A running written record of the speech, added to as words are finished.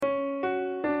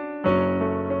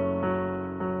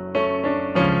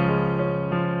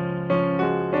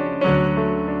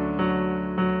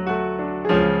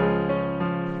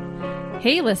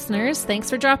Hey listeners,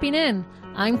 thanks for dropping in.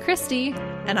 I'm Christy.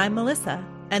 And I'm Melissa,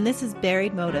 and this is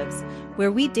Buried Motives,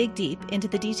 where we dig deep into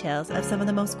the details of some of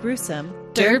the most gruesome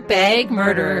Dirtbag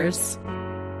murderers.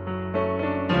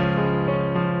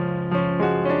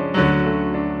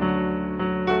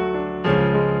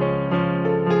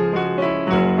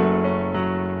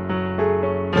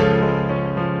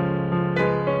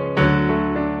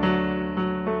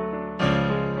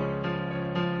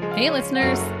 Hey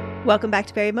listeners. Welcome back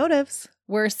to Buried Motives.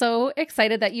 We're so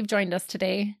excited that you've joined us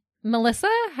today. Melissa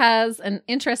has an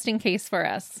interesting case for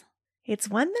us. It's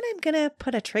one that I'm going to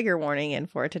put a trigger warning in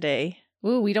for today.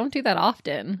 Ooh, we don't do that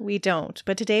often. We don't,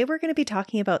 but today we're going to be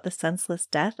talking about the senseless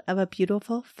death of a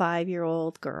beautiful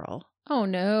 5-year-old girl. Oh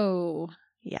no.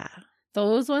 Yeah.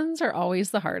 Those ones are always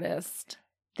the hardest.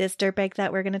 This dirtbag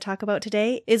that we're going to talk about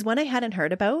today is one I hadn't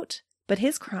heard about, but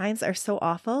his crimes are so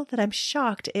awful that I'm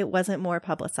shocked it wasn't more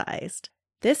publicized.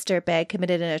 This dirtbag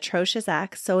committed an atrocious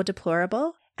act so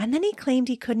deplorable, and then he claimed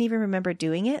he couldn't even remember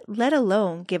doing it, let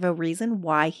alone give a reason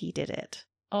why he did it.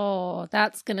 Oh,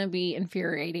 that's going to be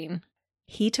infuriating.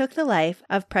 He took the life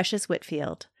of Precious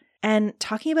Whitfield, and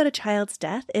talking about a child's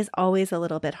death is always a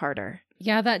little bit harder.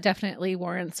 Yeah, that definitely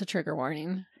warrants a trigger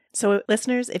warning. So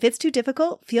listeners, if it's too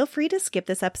difficult, feel free to skip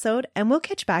this episode, and we'll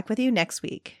catch back with you next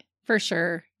week. For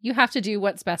sure. You have to do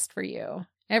what's best for you.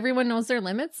 Everyone knows their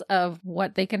limits of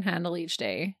what they can handle each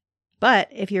day. But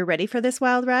if you're ready for this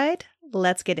wild ride,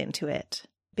 let's get into it.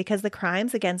 Because the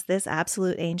crimes against this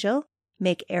absolute angel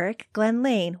make Eric Glenn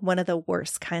Lane one of the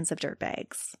worst kinds of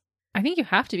dirtbags. I think you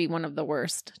have to be one of the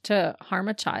worst to harm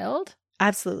a child.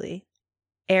 Absolutely.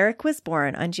 Eric was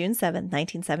born on June 7,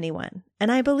 1971,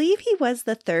 and I believe he was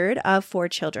the third of 4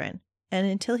 children. And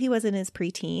until he was in his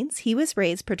preteens, he was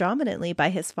raised predominantly by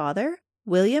his father,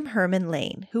 William Herman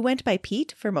Lane, who went by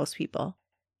Pete for most people.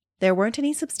 There weren't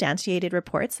any substantiated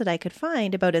reports that I could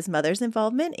find about his mother's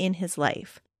involvement in his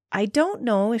life. I don't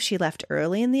know if she left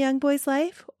early in the young boy's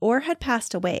life or had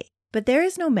passed away, but there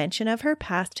is no mention of her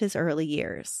past his early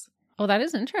years. Oh, that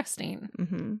is interesting.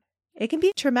 Mm-hmm. It can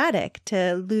be traumatic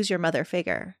to lose your mother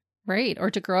figure. Right,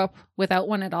 or to grow up without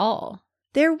one at all.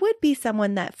 There would be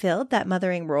someone that filled that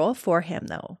mothering role for him,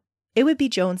 though. It would be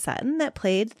Joan Sutton that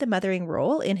played the mothering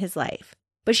role in his life.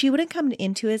 But she wouldn't come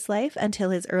into his life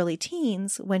until his early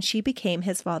teens when she became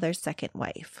his father's second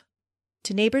wife.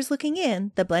 To neighbors looking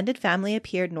in, the blended family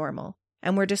appeared normal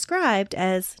and were described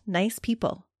as nice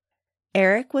people.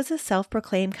 Eric was a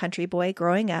self-proclaimed country boy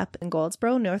growing up in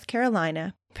Goldsboro, North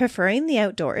Carolina, preferring the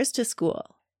outdoors to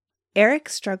school. Eric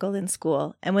struggled in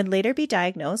school and would later be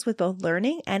diagnosed with both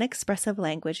learning and expressive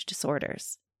language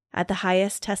disorders. At the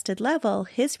highest tested level,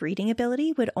 his reading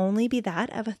ability would only be that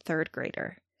of a 3rd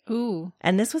grader. Ooh.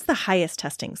 And this was the highest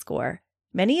testing score.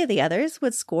 Many of the others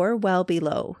would score well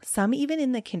below, some even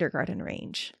in the kindergarten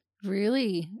range.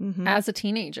 Really? Mm-hmm. As a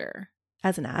teenager?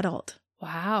 As an adult.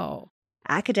 Wow.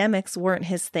 Academics weren't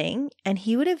his thing, and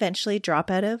he would eventually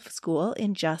drop out of school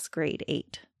in just grade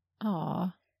 8.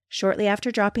 Aw. Shortly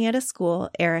after dropping out of school,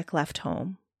 Eric left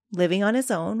home. Living on his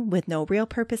own, with no real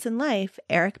purpose in life,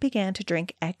 Eric began to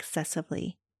drink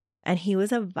excessively. And he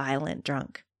was a violent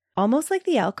drunk. Almost like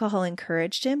the alcohol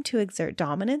encouraged him to exert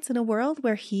dominance in a world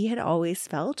where he had always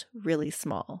felt really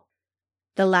small.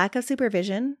 The lack of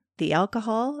supervision, the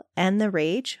alcohol, and the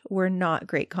rage were not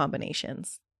great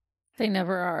combinations. They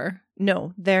never are.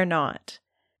 No, they're not.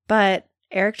 But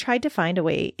Eric tried to find a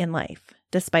way in life.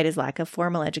 Despite his lack of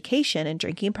formal education and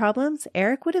drinking problems,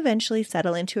 Eric would eventually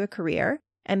settle into a career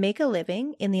and make a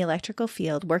living in the electrical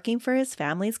field working for his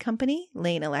family's company,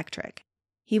 Lane Electric.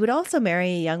 He would also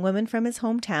marry a young woman from his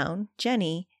hometown,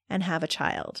 Jenny, and have a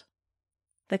child.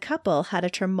 The couple had a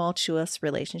tumultuous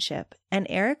relationship, and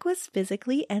Eric was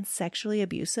physically and sexually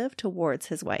abusive towards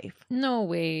his wife. No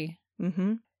way.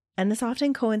 Mm-hmm. And this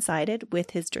often coincided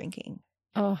with his drinking.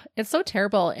 Oh, it's so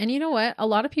terrible. And you know what? A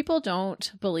lot of people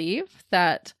don't believe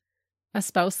that a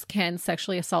spouse can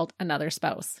sexually assault another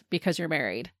spouse because you're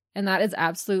married. And that is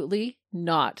absolutely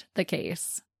not the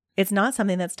case. It's not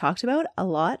something that's talked about a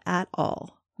lot at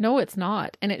all. No, it's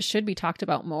not. And it should be talked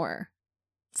about more.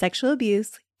 Sexual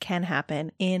abuse can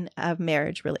happen in a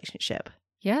marriage relationship.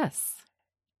 Yes.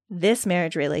 This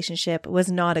marriage relationship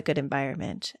was not a good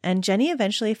environment, and Jenny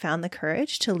eventually found the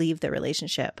courage to leave the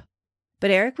relationship.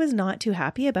 But Eric was not too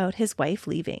happy about his wife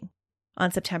leaving.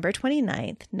 On September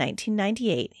 29th,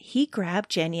 1998, he grabbed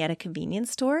Jenny at a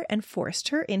convenience store and forced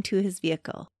her into his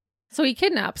vehicle. So he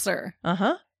kidnaps her.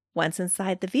 Uh-huh. Once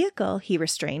inside the vehicle, he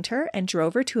restrained her and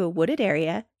drove her to a wooded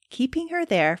area, keeping her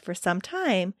there for some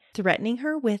time, threatening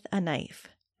her with a knife.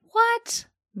 What?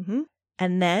 Mm-hmm.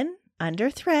 And then, under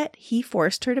threat, he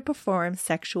forced her to perform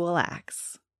sexual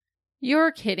acts.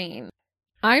 You're kidding.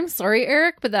 I'm sorry,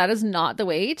 Eric, but that is not the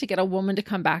way to get a woman to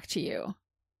come back to you.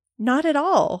 Not at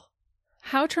all.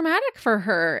 How traumatic for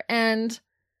her, and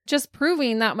just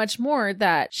proving that much more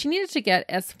that she needed to get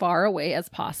as far away as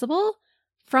possible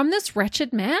from this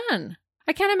wretched man.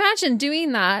 I can't imagine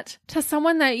doing that to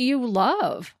someone that you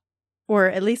love. Or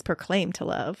at least proclaim to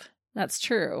love. That's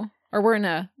true. Or we're in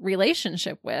a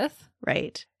relationship with.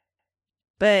 Right.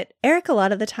 But Eric a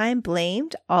lot of the time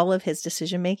blamed all of his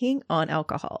decision-making on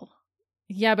alcohol.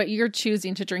 Yeah, but you're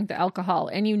choosing to drink the alcohol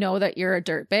and you know that you're a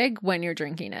dirtbag when you're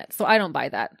drinking it. So I don't buy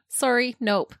that. Sorry,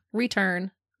 nope,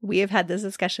 return. We have had this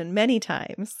discussion many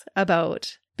times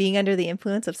about being under the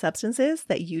influence of substances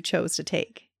that you chose to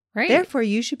take. Right. Therefore,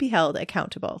 you should be held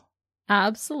accountable.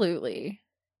 Absolutely.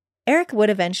 Eric would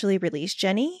eventually release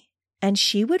Jenny, and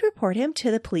she would report him to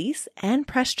the police and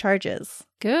press charges.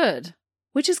 Good.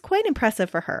 Which is quite impressive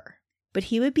for her. But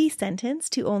he would be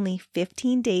sentenced to only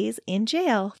 15 days in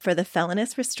jail for the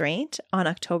felonious restraint on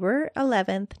October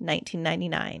 11th,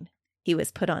 1999. He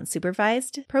was put on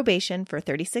supervised probation for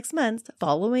 36 months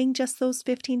following just those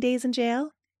 15 days in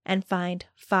jail and fined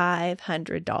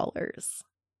 $500.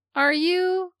 Are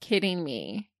you kidding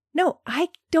me? No, I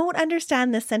don't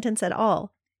understand this sentence at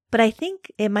all. But I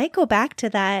think it might go back to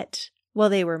that, well,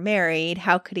 they were married.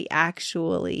 How could he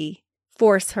actually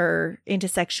force her into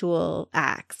sexual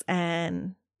acts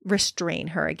and restrain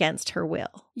her against her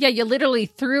will? Yeah, you literally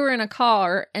threw her in a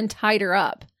car and tied her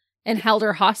up and held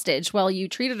her hostage while you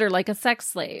treated her like a sex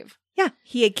slave. Yeah,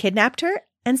 he had kidnapped her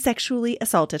and sexually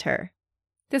assaulted her.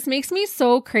 This makes me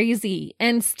so crazy.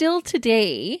 And still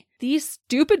today, these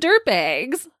stupid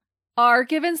dirtbags are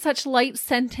given such light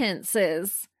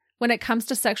sentences when it comes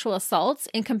to sexual assaults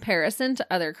in comparison to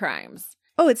other crimes.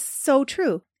 Oh, it's so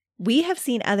true. We have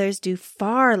seen others do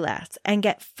far less and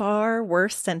get far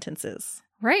worse sentences.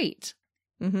 Right.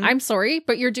 Mm-hmm. I'm sorry,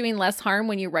 but you're doing less harm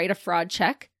when you write a fraud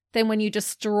check than when you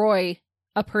destroy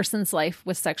a person's life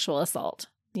with sexual assault.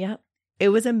 Yeah. It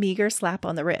was a meager slap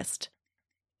on the wrist.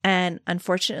 And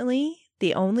unfortunately,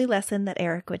 the only lesson that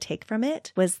Eric would take from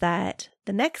it was that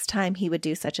the next time he would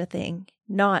do such a thing,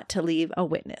 not to leave a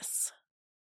witness.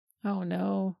 Oh,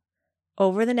 no.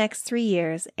 Over the next 3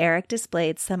 years, Eric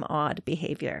displayed some odd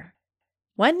behavior.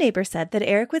 One neighbor said that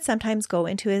Eric would sometimes go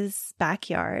into his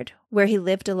backyard where he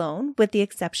lived alone, with the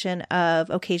exception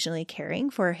of occasionally caring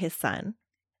for his son,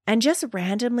 and just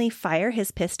randomly fire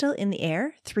his pistol in the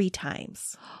air 3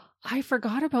 times. I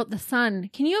forgot about the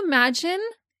son. Can you imagine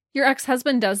your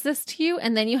ex-husband does this to you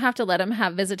and then you have to let him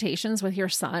have visitations with your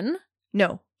son?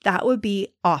 No, that would be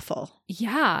awful.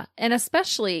 Yeah, and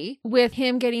especially with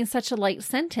him getting such a light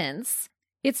sentence,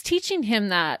 it's teaching him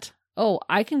that, oh,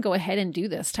 I can go ahead and do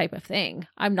this type of thing.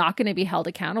 I'm not going to be held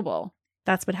accountable.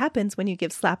 That's what happens when you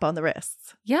give slap on the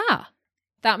wrists. Yeah,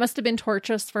 that must have been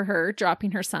torturous for her,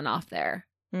 dropping her son off there.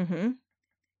 Mm-hmm.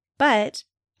 But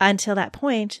until that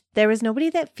point, there was nobody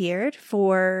that feared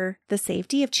for the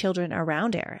safety of children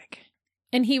around Eric.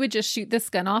 And he would just shoot this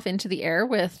gun off into the air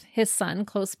with his son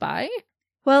close by?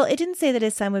 Well, it didn't say that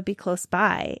his son would be close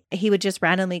by. He would just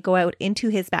randomly go out into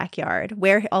his backyard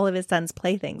where all of his son's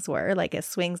playthings were, like a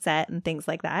swing set and things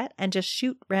like that, and just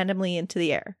shoot randomly into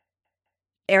the air.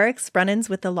 Eric's run-ins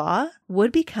with the law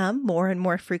would become more and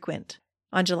more frequent.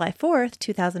 On July 4th,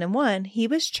 2001, he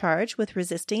was charged with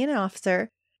resisting an officer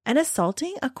and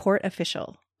assaulting a court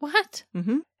official. What?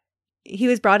 Mm-hmm. He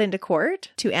was brought into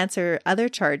court to answer other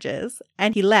charges,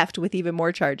 and he left with even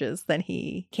more charges than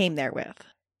he came there with.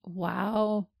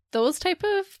 Wow. Those type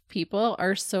of people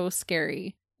are so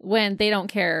scary when they don't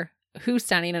care who's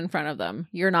standing in front of them.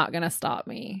 You're not going to stop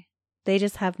me. They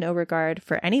just have no regard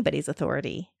for anybody's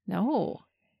authority. No.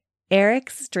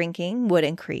 Eric's drinking would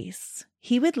increase.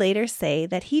 He would later say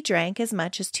that he drank as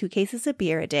much as 2 cases of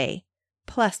beer a day,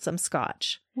 plus some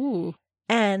scotch. Ooh.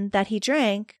 And that he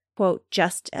drank, quote,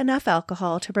 just enough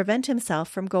alcohol to prevent himself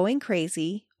from going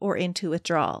crazy or into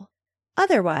withdrawal.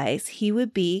 Otherwise, he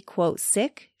would be, quote,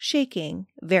 sick, shaking,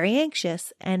 very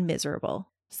anxious, and miserable.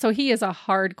 So he is a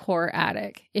hardcore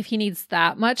addict if he needs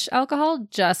that much alcohol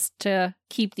just to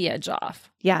keep the edge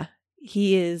off. Yeah,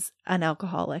 he is an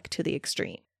alcoholic to the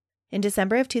extreme. In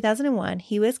December of 2001,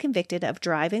 he was convicted of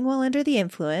driving while under the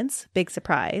influence, big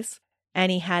surprise, and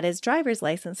he had his driver's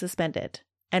license suspended,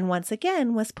 and once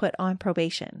again was put on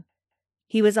probation.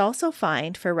 He was also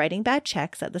fined for writing bad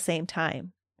checks at the same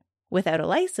time. Without a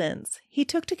license, he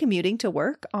took to commuting to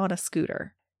work on a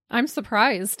scooter. I'm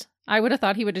surprised. I would have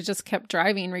thought he would have just kept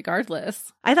driving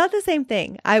regardless. I thought the same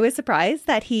thing. I was surprised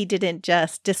that he didn't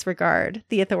just disregard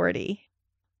the authority.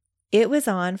 It was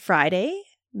on Friday,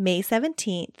 May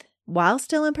 17th, while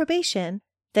still on probation,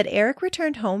 that Eric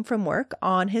returned home from work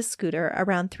on his scooter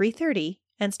around 3:30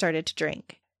 and started to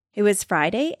drink. It was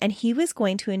Friday, and he was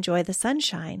going to enjoy the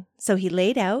sunshine, so he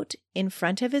laid out in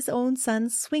front of his own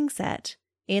son's swing set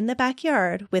in the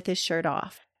backyard with his shirt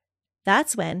off.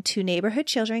 That's when 2 neighborhood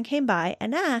children came by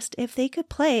and asked if they could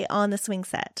play on the swing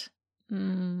set.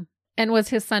 And was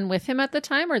his son with him at the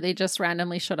time, or they just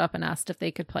randomly showed up and asked if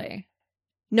they could play?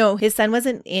 No, his son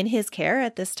wasn't in his care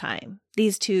at this time.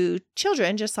 These 2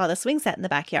 children just saw the swing set in the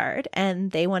backyard,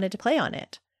 and they wanted to play on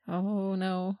it. Oh,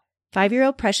 no.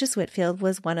 5-year-old Precious Whitfield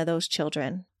was one of those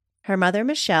children. Her mother,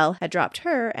 Michelle, had dropped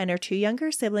her and her 2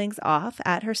 younger siblings off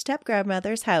at her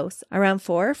step-grandmother's house around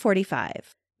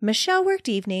 4:45. Michelle worked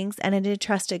evenings and had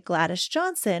entrusted Gladys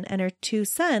Johnson and her 2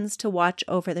 sons to watch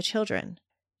over the children.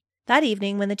 That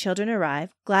evening, when the children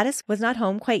arrived, Gladys was not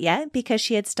home quite yet because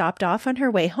she had stopped off on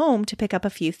her way home to pick up a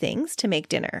few things to make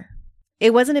dinner.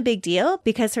 It wasn't a big deal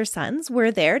because her sons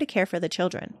were there to care for the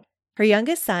children. Her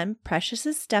youngest son,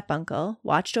 Precious's step-uncle,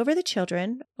 watched over the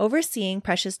children, overseeing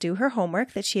Precious do her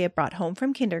homework that she had brought home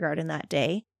from kindergarten that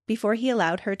day before he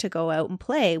allowed her to go out and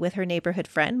play with her neighborhood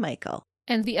friend, Michael.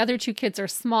 And the other 2 kids are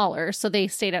smaller, so they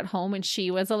stayed at home and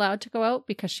she was allowed to go out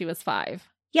because she was 5.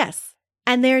 Yes.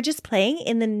 And they're just playing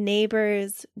in the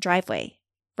neighbor's driveway,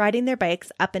 riding their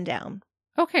bikes up and down.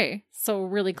 Okay, so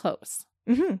really close.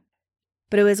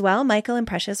 But it was while Michael and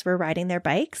Precious were riding their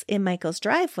bikes in Michael's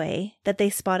driveway that they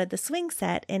spotted the swing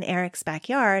set in Eric's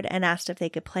backyard and asked if they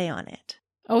could play on it.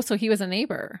 Oh, so he was a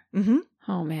neighbor.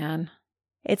 Oh, man.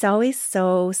 It's always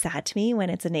so sad to me when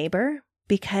it's a neighbor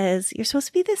because you're supposed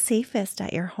to be the safest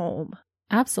at your home.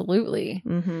 Absolutely.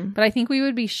 But I think we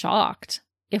would be shocked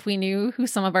if we knew who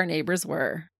some of our neighbors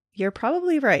were. You're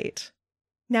probably right.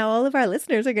 Now all of our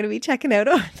listeners are going to be checking out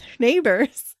on their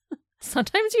neighbors.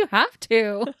 Sometimes you have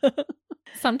to.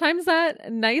 Sometimes that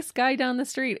nice guy down the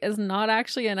street is not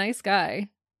actually a nice guy.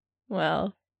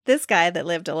 Well, this guy that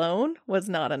lived alone was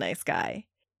not a nice guy.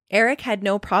 Eric had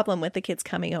no problem with the kids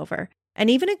coming over and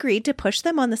even agreed to push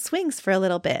them on the swings for a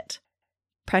little bit.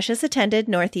 Precious attended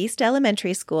Northeast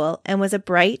Elementary School and was a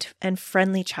bright and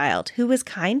friendly child who was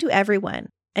kind to everyone,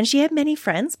 and she had many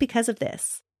friends because of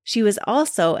this. She was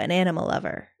also an animal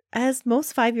lover, as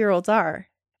most 5-year-olds are.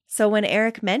 So when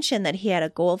Eric mentioned that he had a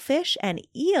goldfish and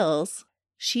eels,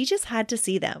 she just had to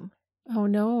see them. Oh,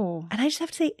 no. And I just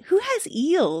have to say, who has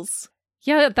eels?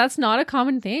 Yeah, that's not a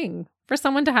common thing for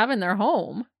someone to have in their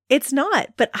home. It's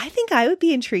not, but I think I would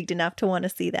be intrigued enough to want to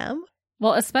see them.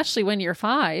 Well, especially when you're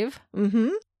 5.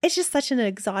 It's just such an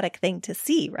exotic thing to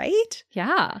see, right?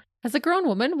 Yeah. As a grown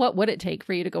woman, what would it take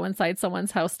for you to go inside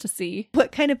someone's house to see?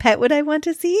 What kind of pet would I want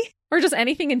to see? Or just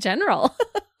anything in general?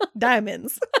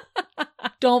 Diamonds.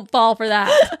 Don't fall for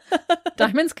that.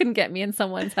 Diamonds couldn't get me in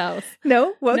someone's house.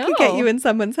 No? What could get you in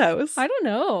someone's house? I don't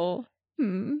know.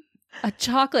 A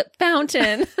chocolate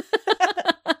fountain.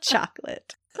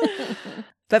 Chocolate.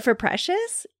 But for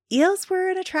Precious, eels were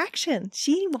an attraction.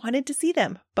 She wanted to see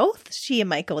them. Both she and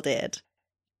Michael did.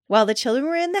 While the children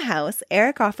were in the house,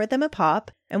 Eric offered them a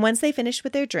pop, and once they finished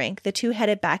with their drink, the 2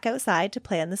 headed back outside to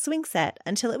play on the swing set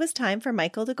until it was time for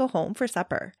Michael to go home for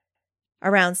supper.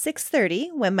 Around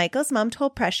 6:30, when Michael's mom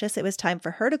told Precious it was time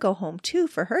for her to go home too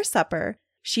for her supper,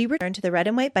 she returned to the red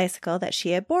and white bicycle that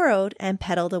she had borrowed and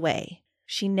pedaled away.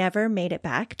 She never made it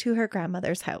back to her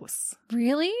grandmother's house.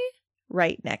 Really?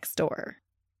 Right next door.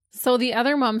 So the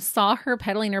other mom saw her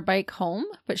pedaling her bike home,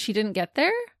 but she didn't get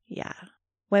there? Yeah.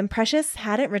 When Precious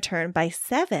hadn't returned by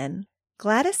 7,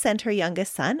 Gladys sent her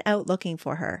youngest son out looking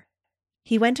for her.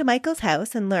 He went to Michael's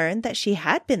house and learned that she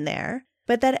had been there,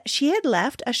 but that she had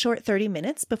left a short 30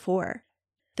 minutes before.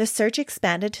 The search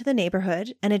expanded to the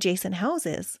neighborhood and adjacent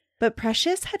houses, but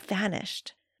Precious had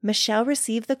vanished. Michelle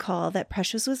received the call that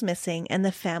Precious was missing and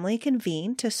the family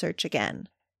convened to search again.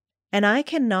 And I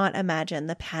cannot imagine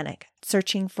the panic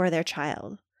searching for their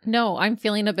child. No, I'm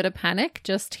feeling a bit of panic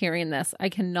just hearing this. I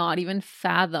cannot even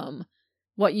fathom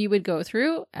what you would go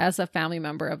through as a family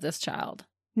member of this child.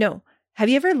 No. Have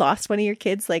you ever lost one of your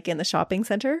kids like in the shopping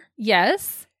center?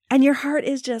 Yes. And your heart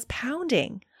is just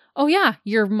pounding. Oh, yeah.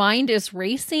 Your mind is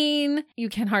racing. You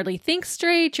can hardly think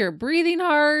straight. You're breathing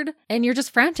hard and you're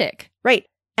just frantic. Right.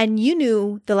 And you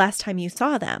knew the last time you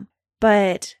saw them.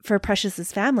 But for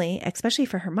Precious's family, especially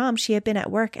for her mom, she had been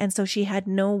at work. And so she had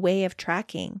no way of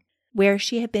tracking where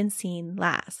she had been seen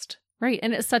last. Right.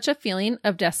 And it's such a feeling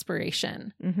of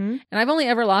desperation. Mm-hmm. And I've only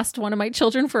ever lost one of my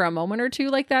children for a moment or two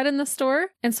like that in the store.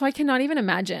 And so I cannot even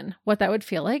imagine what that would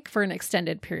feel like for an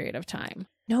extended period of time.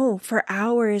 No, for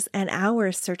hours and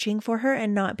hours searching for her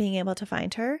and not being able to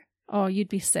find her. Oh, you'd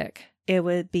be sick. It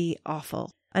would be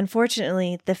awful.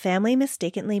 Unfortunately, the family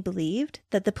mistakenly believed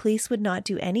that the police would not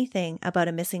do anything about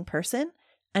a missing person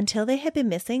until they had been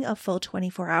missing a full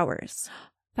 24 hours.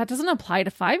 That doesn't apply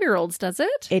to 5-year-olds, does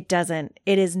it? It doesn't.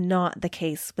 It is not the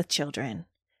case with children.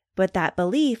 But that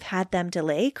belief had them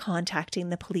delay contacting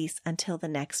the police until the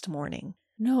next morning.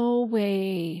 No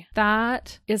way.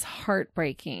 That is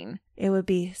heartbreaking. It would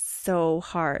be so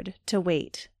hard to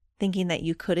wait, thinking that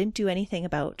you couldn't do anything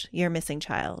about your missing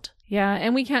child. Yeah,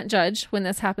 and we can't judge when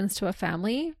this happens to a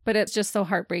family, but it's just so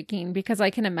heartbreaking because I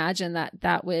can imagine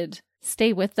that would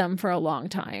stay with them for a long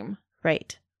time.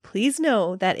 Right. Please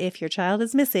know that if your child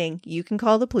is missing, you can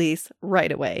call the police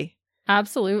right away.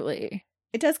 Absolutely.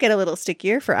 It does get a little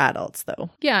stickier for adults, though.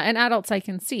 Yeah, and adults I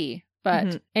can see,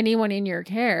 but anyone in your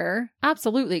care,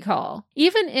 absolutely call.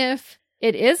 Even if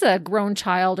it is a grown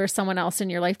child or someone else in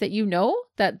your life that you know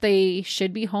that they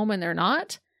should be home and they're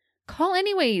not, call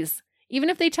anyways. Even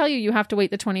if they tell you you have to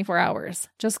wait the 24 hours,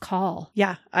 just call.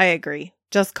 Yeah, I agree.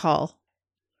 Just call.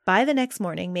 By the next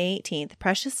morning, May 18th,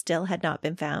 Precious still had not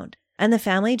been found, and the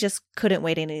family just couldn't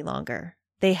wait any longer.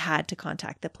 They had to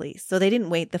contact the police, so they didn't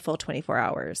wait the full 24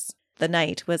 hours. The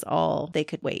night was all they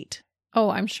could wait. Oh,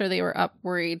 I'm sure they were up,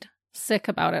 worried, sick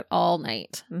about it all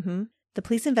night. The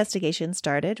police investigation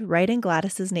started right in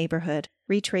Gladys's neighborhood,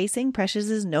 retracing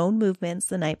Precious's known movements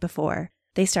the night before.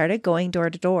 They started going door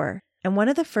to door, and one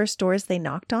of the first doors they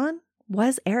knocked on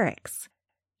was Eric's.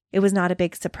 It was not a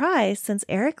big surprise since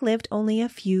Eric lived only a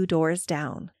few doors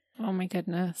down. Oh my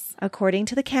goodness. According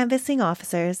to the canvassing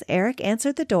officers, Eric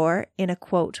answered the door in a,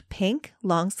 quote, pink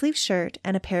long-sleeve shirt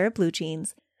and a pair of blue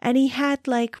jeans, and he had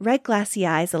like red glassy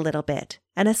eyes a little bit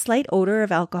and a slight odor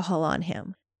of alcohol on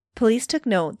him. Police took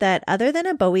note that other than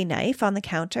a Bowie knife on the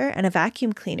counter and a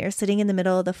vacuum cleaner sitting in the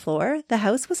middle of the floor, the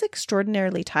house was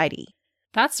extraordinarily tidy.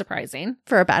 That's surprising.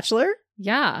 For a bachelor?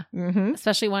 Yeah.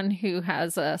 Especially one who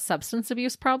has a substance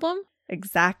abuse problem.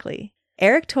 Exactly.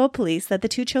 Eric told police that the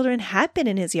two children had been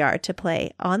in his yard to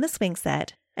play on the swing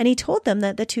set, and he told them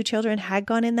that the two children had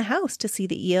gone in the house to see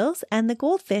the eels and the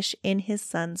goldfish in his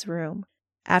son's room.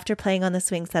 After playing on the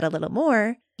swing set a little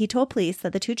more, he told police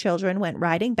that the two children went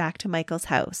riding back to Michael's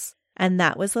house, and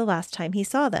that was the last time he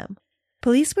saw them.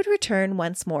 Police would return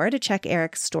once more to check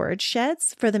Eric's storage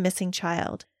sheds for the missing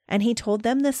child, and he told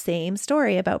them the same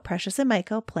story about Precious and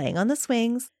Michael playing on the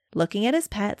swings, looking at his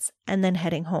pets, and then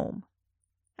heading home.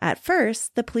 At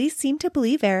first, the police seemed to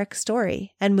believe Eric's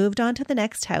story and moved on to the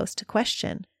next house to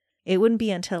question. It wouldn't be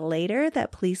until later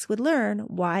that police would learn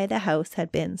why the house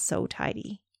had been so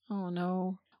tidy. Oh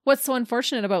no. What's so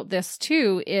unfortunate about this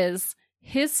too is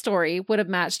his story would have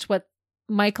matched what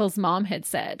Michael's mom had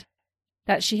said,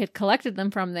 that she had collected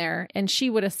them from there, and she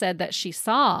would have said that she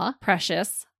saw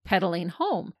Precious pedaling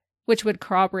home, which would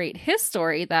corroborate his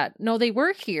story that no, they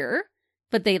were here,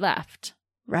 but they left.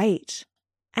 Right.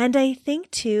 And I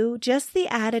think too, just the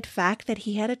added fact that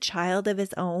he had a child of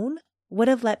his own would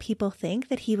have let people think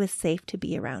that he was safe to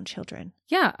be around children.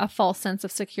 Yeah, a false sense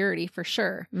of security for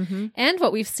sure. And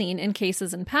what we've seen in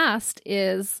cases in past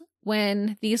is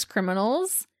when these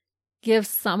criminals give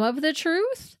some of the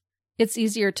truth, it's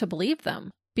easier to believe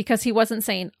them because he wasn't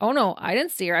saying, oh no, I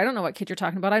didn't see her. I don't know what kid you're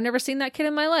talking about. I've never seen that kid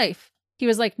in my life. He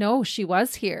was like, no, she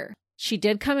was here. She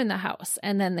did come in the house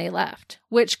and then they left,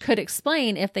 which could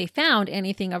explain if they found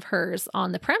anything of hers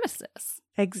on the premises.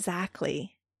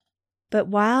 Exactly. But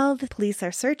while the police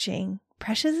are searching,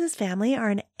 Precious's family are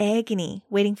in agony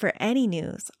waiting for any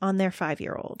news on their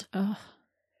 5-year-old. Ugh.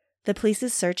 The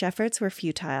police's search efforts were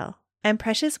futile, and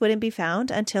Precious wouldn't be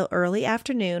found until early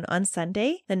afternoon on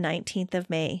Sunday, the 19th of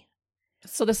May.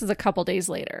 So this is a couple days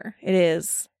later. It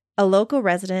is. A local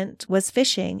resident was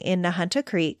fishing in Nahunta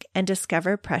Creek and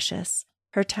discovered Precious,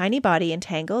 her tiny body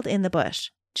entangled in the bush,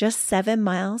 just 7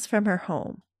 miles from her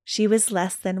home. She was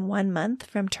less than 1 month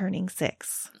from turning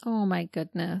 6. Oh my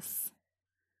goodness.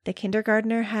 The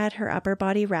kindergartner had her upper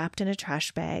body wrapped in a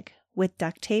trash bag, with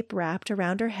duct tape wrapped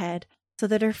around her head so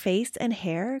that her face and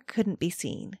hair couldn't be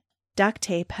seen. Duct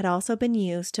tape had also been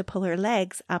used to pull her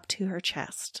legs up to her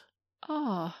chest.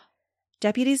 Oh.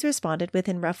 Deputies responded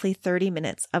within roughly 30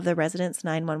 minutes of the resident's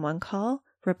 911 call,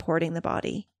 reporting the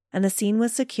body, and the scene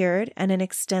was secured and an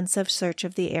extensive search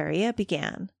of the area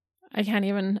began. I can't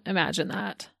even imagine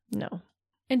that. No.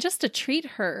 And just to treat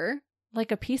her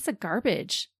like a piece of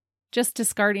garbage, just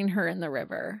discarding her in the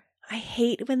river. I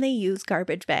hate when they use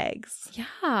garbage bags.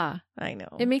 Yeah. I know.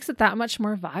 It makes it that much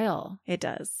more vile. It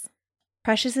does.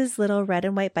 Precious's little red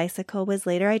and white bicycle was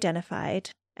later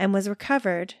identified and was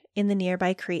recovered in the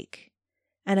nearby creek,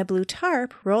 and a blue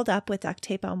tarp rolled up with duct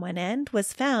tape on one end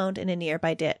was found in a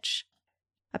nearby ditch.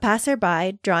 A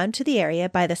passerby drawn to the area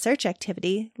by the search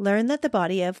activity learned that the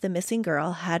body of the missing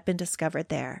girl had been discovered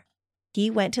there. He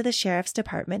went to the sheriff's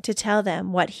department to tell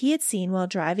them what he had seen while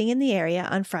driving in the area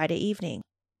on Friday evening.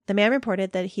 The man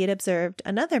reported that he had observed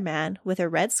another man with a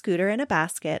red scooter and a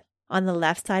basket on the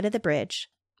left side of the bridge,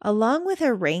 along with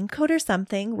a raincoat or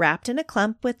something wrapped in a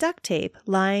clump with duct tape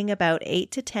lying about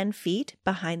 8 to 10 feet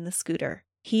behind the scooter.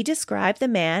 He described the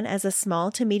man as a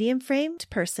small to medium-framed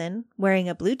person wearing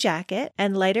a blue jacket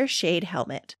and lighter shade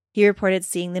helmet. He reported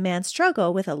seeing the man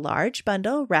struggle with a large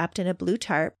bundle wrapped in a blue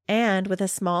tarp and with a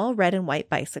small red and white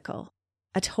bicycle.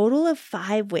 A total of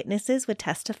 5 witnesses would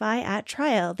testify at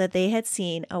trial that they had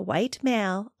seen a white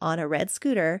male on a red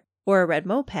scooter or a red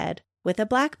moped with a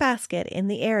black basket in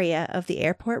the area of the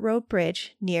Airport Road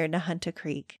Bridge near Nahunta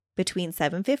Creek between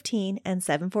 7:15 and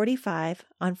 7:45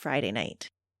 on Friday night,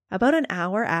 about an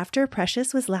hour after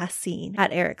Precious was last seen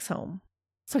at Eric's home.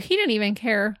 So he didn't even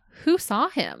care who saw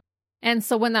him. And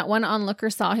so when that one onlooker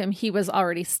saw him, he was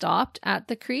already stopped at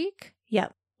the creek?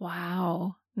 Yep.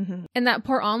 Wow. Mm-hmm. And that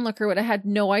poor onlooker would have had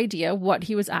no idea what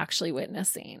he was actually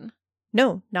witnessing.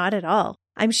 No, not at all.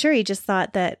 I'm sure he just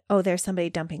thought that, oh, there's somebody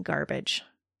dumping garbage.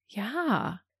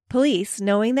 Yeah. Police,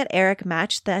 knowing that Eric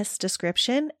matched this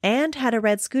description and had a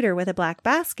red scooter with a black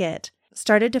basket,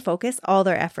 started to focus all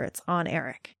their efforts on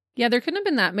Eric. Yeah, there couldn't have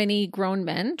been that many grown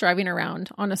men driving around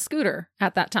on a scooter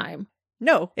at that time.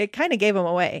 No, it kind of gave him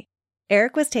away.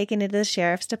 Eric was taken into the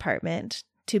sheriff's department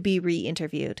to be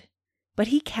re-interviewed, but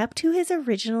he kept to his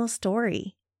original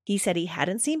story. He said he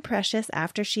hadn't seen Precious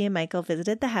after she and Michael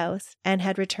visited the house and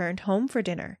had returned home for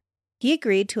dinner. He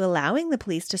agreed to allowing the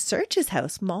police to search his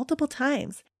house multiple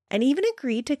times and even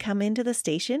agreed to come into the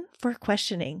station for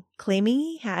questioning, claiming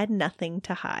he had nothing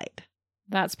to hide.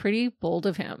 That's pretty bold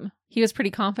of him. He was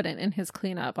pretty confident in his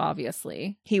cleanup,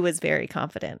 obviously. He was very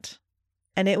confident.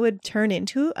 And it would turn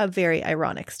into a very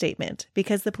ironic statement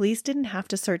because the police didn't have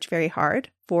to search very hard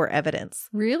for evidence.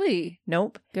 Really?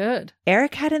 Nope. Good.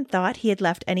 Eric hadn't thought he had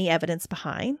left any evidence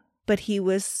behind, but he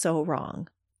was so wrong.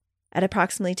 At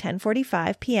approximately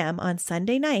 10:45 p.m. on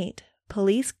Sunday night,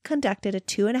 police conducted a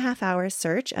 2.5-hour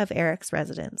search of Eric's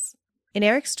residence. In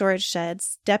Eric's storage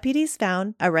sheds, deputies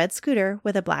found a red scooter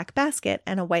with a black basket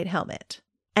and a white helmet.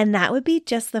 And that would be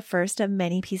just the first of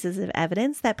many pieces of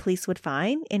evidence that police would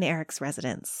find in Eric's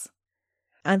residence.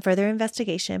 On further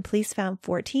investigation, police found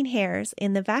 14 hairs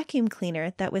in the vacuum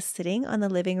cleaner that was sitting on the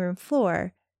living room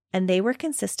floor, and they were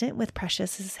consistent with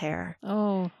Precious's hair.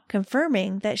 Oh.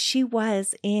 Confirming that she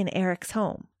was in Eric's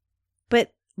home.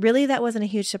 But really, that wasn't a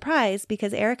huge surprise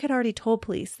because Eric had already told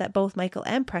police that both Michael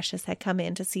and Precious had come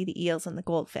in to see the eels and the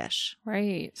goldfish.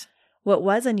 Right. What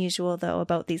was unusual, though,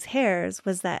 about these hairs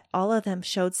was that all of them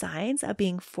showed signs of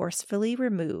being forcefully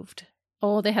removed.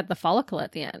 Oh, they had the follicle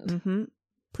at the end. Mm-hmm.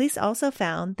 Police also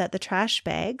found that the trash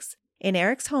bags in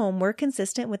Eric's home were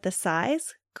consistent with the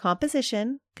size,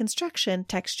 composition, construction,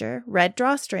 texture, red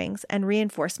drawstrings, and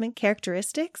reinforcement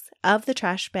characteristics of the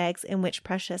trash bags in which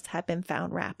Precious had been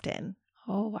found wrapped in.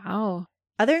 Oh, wow.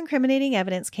 Other incriminating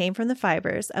evidence came from the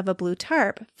fibers of a blue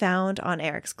tarp found on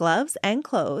Eric's gloves and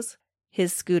clothes,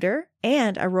 his scooter,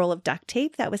 and a roll of duct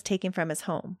tape that was taken from his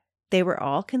home. They were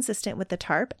all consistent with the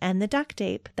tarp and the duct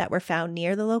tape that were found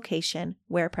near the location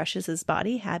where Precious's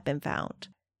body had been found.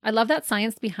 I love that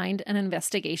science behind an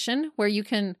investigation where you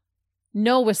can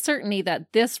know with certainty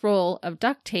that this roll of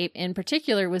duct tape in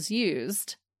particular was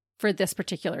used for this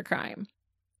particular crime.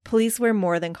 Police were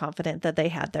more than confident that they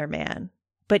had their man.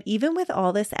 But even with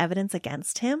all this evidence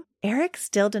against him, Eric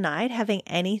still denied having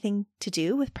anything to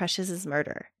do with Precious's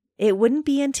murder. It wouldn't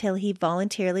be until he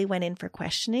voluntarily went in for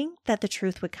questioning that the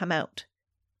truth would come out.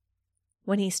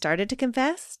 When he started to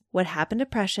confess, what happened to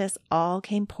Precious all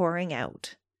came pouring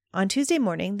out. On Tuesday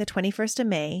morning, the 21st of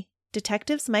May,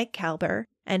 Detectives Mike Kalber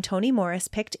and Tony Morris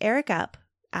picked Eric up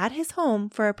at his home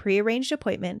for a prearranged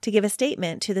appointment to give a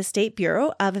statement to the State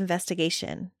Bureau of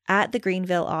Investigation at the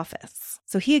Greenville office.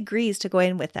 So he agrees to go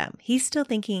in with them. He's still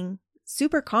thinking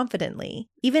super confidently,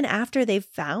 even after they've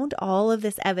found all of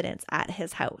this evidence at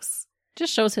his house.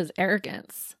 Just shows his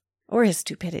arrogance. Or his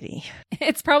stupidity.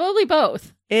 It's probably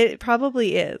both. It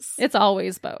probably is. It's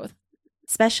always both.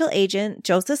 Special Agent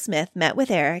Joseph Smith met with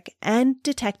Eric and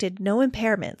detected no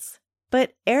impairments.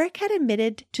 But Eric had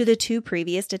admitted to the 2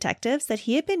 previous detectives that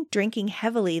he had been drinking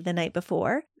heavily the night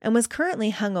before and was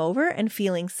currently hungover and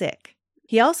feeling sick.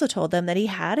 He also told them that he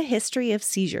had a history of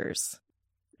seizures.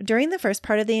 During the first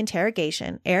part of the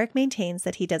interrogation, Eric maintains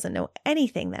that he doesn't know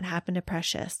anything that happened to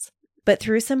Precious. But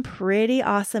through some pretty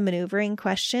awesome maneuvering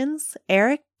questions,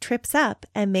 Eric trips up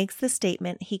and makes the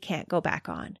statement he can't go back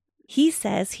on. He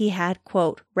says he had,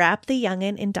 quote, wrapped the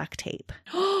young'un in duct tape.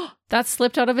 That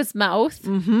slipped out of his mouth?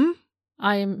 Mm-hmm.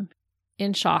 I'm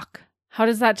in shock. How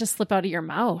does that just slip out of your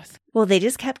mouth? Well, they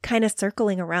just kept kind of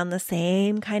circling around the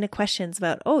same kind of questions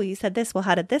about, oh, you said this. Well,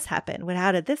 how did this happen?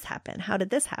 How did this happen? How did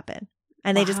this happen?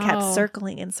 And they just kept Wow.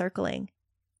 circling and circling.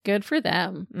 Good for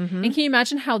them. Mm-hmm. And can you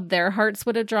imagine how their hearts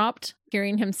would have dropped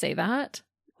hearing him say that?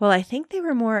 Well, I think they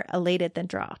were more elated than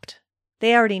dropped.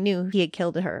 They already knew he had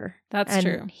killed her. That's and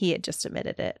true. He had just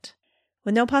admitted it.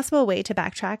 With no possible way to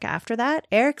backtrack after that,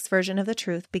 Eric's version of the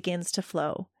truth begins to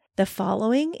flow. The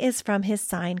following is from his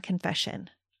signed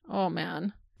confession. Oh,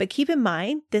 man. But keep in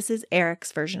mind, this is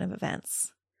Eric's version of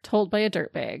events. Told by a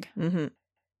dirtbag. Mm-hmm.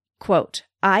 Quote,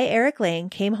 I, Eric Lane,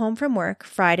 came home from work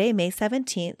Friday, May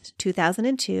 17th,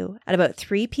 2002 at about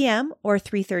 3 p.m. or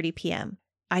 3:30 p.m.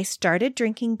 I started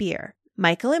drinking beer.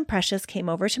 Michael and Precious came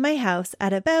over to my house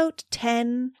at about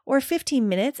 10 or 15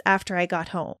 minutes after I got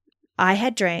home. I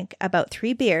had drank about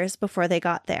 3 beers before they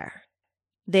got there.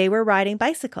 They were riding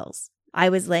bicycles. I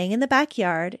was laying in the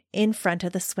backyard in front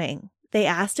of the swing. They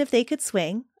asked if they could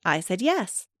swing. I said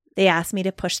yes. They asked me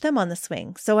to push them on the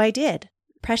swing, so I did.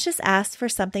 Precious asked for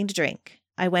something to drink.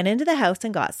 I went into the house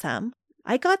and got some.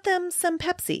 I got them some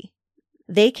Pepsi.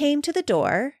 They came to the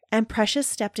door, and Precious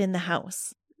stepped in the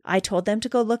house. I told them to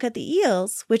go look at the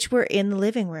eels, which were in the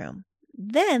living room.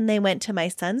 Then they went to my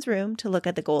son's room to look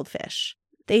at the goldfish.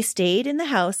 They stayed in the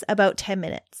house about 10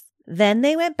 minutes. Then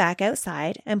they went back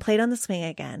outside and played on the swing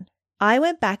again. I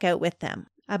went back out with them.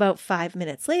 About 5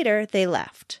 minutes later, they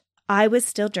left. I was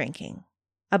still drinking.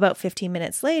 About 15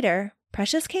 minutes later,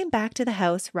 Precious came back to the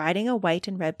house riding a white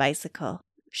and red bicycle.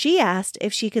 She asked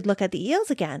if she could look at the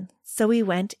eels again, so we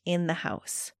went in the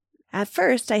house. At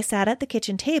first, I sat at the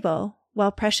kitchen table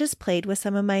while Precious played with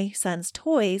some of my son's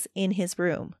toys in his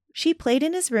room. She played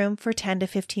in his room for 10 to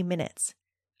 15 minutes.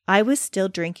 I was still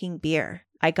drinking beer.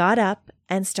 I got up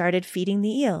and started feeding the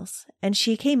eels, and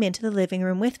she came into the living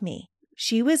room with me.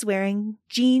 She was wearing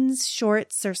jeans,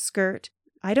 shorts, or skirt.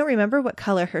 I don't remember what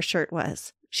color her shirt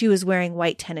was. She was wearing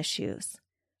white tennis shoes.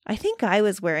 I think I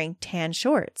was wearing tan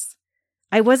shorts.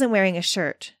 I wasn't wearing a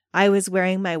shirt. I was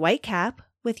wearing my white cap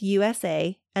with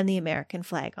USA and the American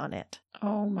flag on it.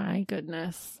 Oh, my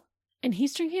goodness. And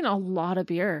he's drinking a lot of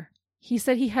beer. He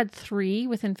said he had 3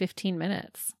 within 15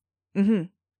 minutes. Mm-hmm.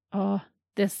 Oh,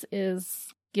 this is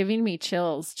giving me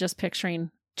chills just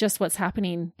picturing just what's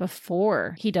happening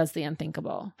before he does the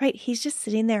unthinkable. Right. He's just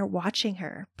sitting there watching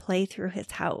her play through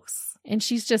his house. And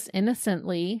she's just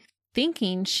innocently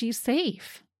thinking she's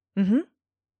safe. Mm-hmm.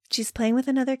 She's playing with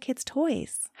another kid's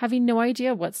toys. Having no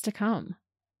idea what's to come.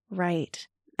 Right.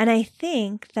 And I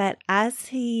think that as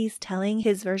he's telling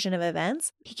his version of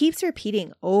events, he keeps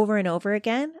repeating over and over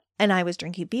again, and I was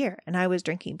drinking beer, and I was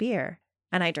drinking beer,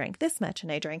 and I drank this much,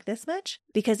 and I drank this much,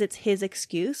 because it's his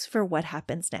excuse for what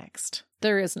happens next.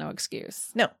 There is no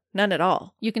excuse. No, none at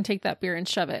all. You can take that beer and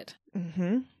shove it.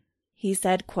 Mm-hmm. He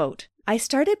said, quote, I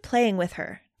started playing with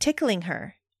her, tickling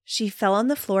her. She fell on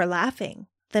the floor laughing.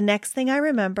 The next thing I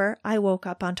remember, I woke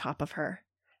up on top of her.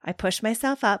 I pushed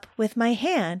myself up with my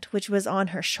hand, which was on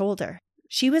her shoulder.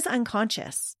 She was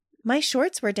unconscious. My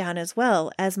shorts were down as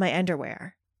well as my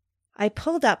underwear. I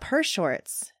pulled up her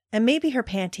shorts and maybe her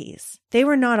panties. They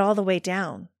were not all the way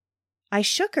down. I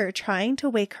shook her, trying to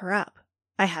wake her up.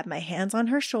 I had my hands on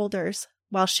her shoulders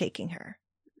while shaking her.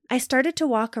 I started to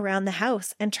walk around the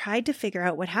house and tried to figure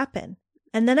out what happened.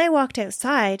 And then I walked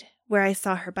outside where I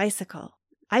saw her bicycle.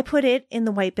 I put it in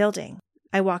the white building.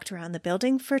 I walked around the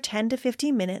building for 10 to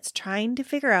 15 minutes trying to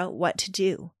figure out what to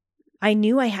do. I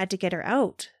knew I had to get her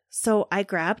out, so I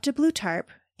grabbed a blue tarp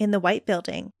in the white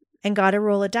building and got a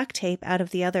roll of duct tape out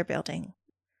of the other building.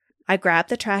 I grabbed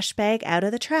the trash bag out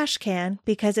of the trash can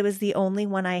because it was the only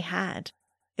one I had.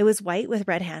 It was white with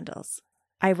red handles.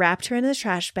 I wrapped her in the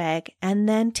trash bag and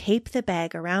then taped the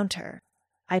bag around her.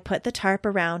 I put the tarp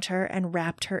around her and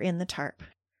wrapped her in the tarp.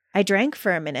 I drank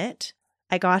for a minute.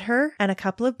 I got her and a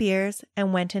couple of beers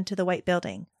and went into the white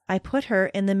building. I put her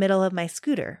in the middle of my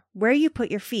scooter, where you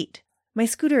put your feet. My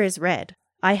scooter is red.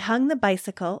 I hung the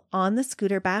bicycle on the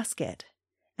scooter basket,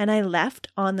 and I left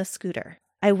on the scooter.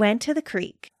 I went to the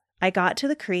creek. I got to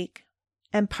the creek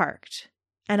and parked,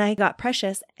 and I got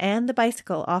Precious and the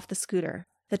bicycle off the scooter.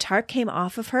 The tarp came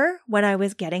off of her when I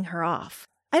was getting her off.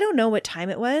 I don't know what time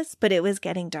it was, but it was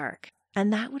getting dark,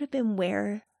 and that would have been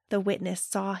where the witness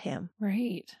saw him.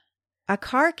 Right. A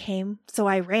car came, so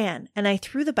I ran, and I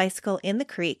threw the bicycle in the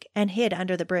creek and hid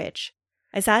under the bridge.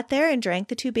 I sat there and drank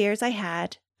the 2 beers I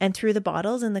had and threw the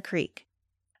bottles in the creek.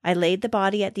 I laid the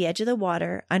body at the edge of the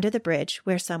water under the bridge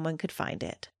where someone could find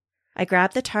it. I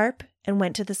grabbed the tarp and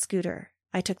went to the scooter.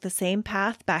 I took the same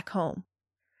path back home.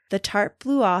 The tarp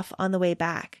blew off on the way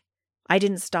back. I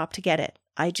didn't stop to get it.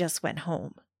 I just went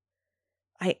home.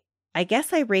 I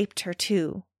guess I raped her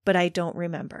too, but I don't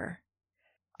remember.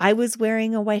 I was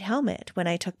wearing a white helmet when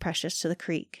I took Precious to the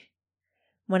creek.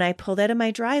 When I pulled out of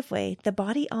my driveway, the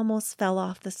body almost fell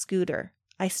off the scooter.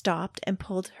 I stopped and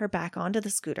pulled her back onto the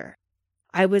scooter.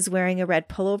 I was wearing a red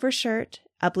pullover shirt,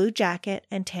 a blue jacket,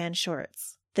 and tan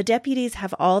shorts. The deputies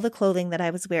have all the clothing that I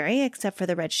was wearing except for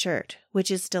the red shirt,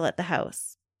 which is still at the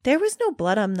house. There was no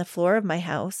blood on the floor of my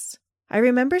house. I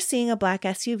remember seeing a black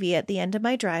SUV at the end of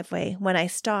my driveway when I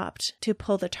stopped to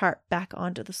pull the tarp back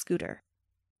onto the scooter.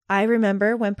 I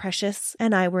remember when Precious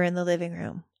and I were in the living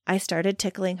room. I started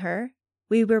tickling her.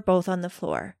 We were both on the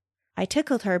floor. I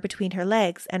tickled her between her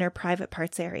legs and her private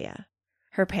parts area.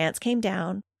 Her pants came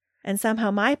down, and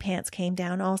somehow my pants came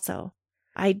down also.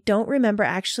 I don't remember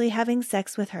actually having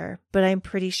sex with her, but I'm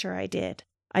pretty sure I did.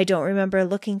 I don't remember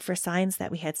looking for signs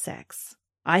that we had sex.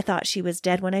 I thought she was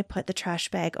dead when I put the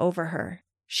trash bag over her.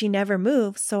 She never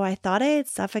moved, so I thought I had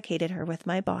suffocated her with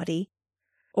my body,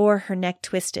 or her neck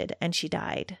twisted and she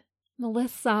died.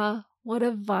 Melissa, what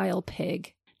a vile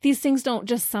pig. These things don't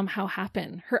just somehow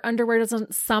happen. Her underwear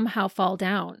doesn't somehow fall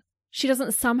down. She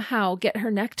doesn't somehow get her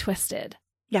neck twisted.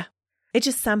 Yeah, it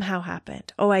just somehow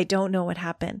happened. Oh, I don't know what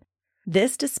happened.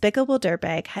 This despicable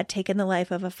dirtbag had taken the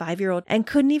life of a 5-year-old and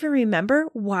couldn't even remember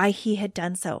why he had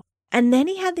done so. And then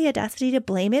he had the audacity to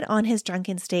blame it on his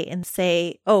drunken state and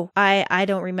say, oh, I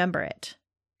don't remember it.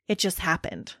 It just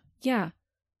happened. Yeah.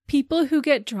 People who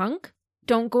get drunk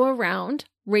don't go around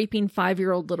raping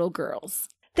 5-year-old little girls.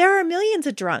 There are millions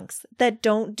of drunks that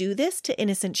don't do this to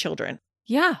innocent children.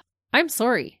 Yeah, I'm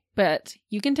sorry, but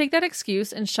you can take that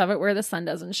excuse and shove it where the sun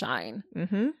doesn't shine.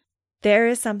 Mm-hmm. There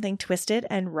is something twisted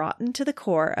and rotten to the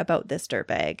core about this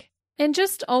dirtbag. And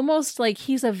just almost like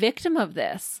he's a victim of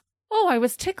this. Oh, I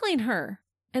was tickling her.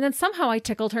 And then somehow I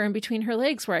tickled her in between her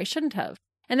legs where I shouldn't have.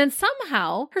 And then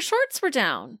somehow her shorts were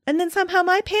down. And then somehow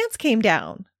my pants came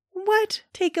down. What?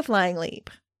 Take a flying leap.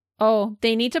 Oh,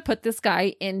 they need to put this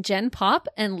guy in Gen Pop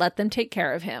and let them take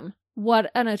care of him. What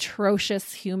an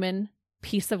atrocious human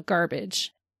piece of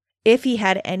garbage. If he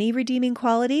had any redeeming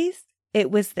qualities, it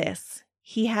was this.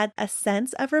 He had a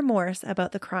sense of remorse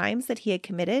about the crimes that he had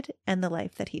committed and the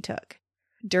life that he took.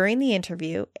 During the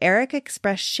interview, Eric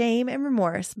expressed shame and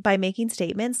remorse by making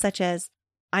statements such as,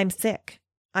 I'm sick.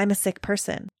 I'm a sick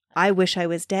person. I wish I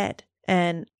was dead.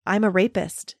 And I'm a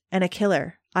rapist and a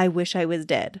killer. I wish I was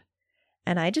dead.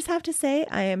 And I just have to say,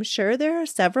 I am sure there are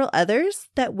several others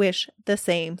that wish the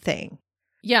same thing.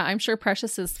 Yeah, I'm sure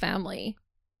Precious's family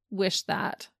wish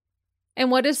that.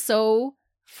 And what is so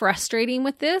frustrating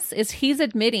with this is he's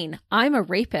admitting, I'm a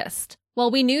rapist. Well,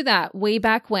 we knew that way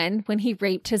back when he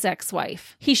raped his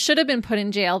ex-wife. He should have been put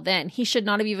in jail then. He should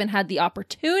not have even had the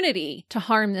opportunity to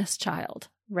harm this child.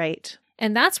 Right.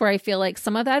 And that's where I feel like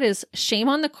some of that is shame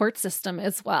on the court system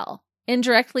as well.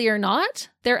 Indirectly or not,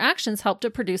 their actions helped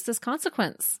to produce this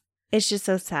consequence. It's just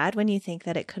so sad when you think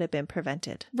that it could have been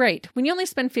prevented. Right. When you only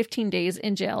spend 15 days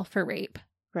in jail for rape.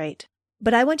 Right.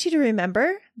 But I want you to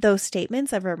remember those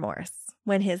statements of remorse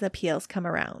when his appeals come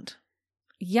around.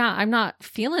 Yeah, I'm not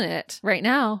feeling it right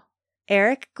now.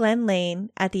 Eric Glenn Lane,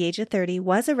 at the age of 30,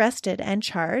 was arrested and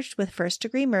charged with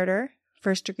first-degree murder,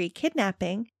 first-degree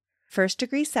kidnapping,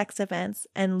 first-degree sex offense,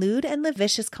 and lewd and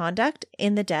lascivious conduct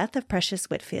in the death of Precious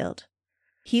Whitfield.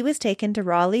 He was taken to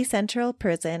Raleigh Central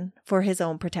Prison for his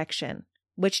own protection,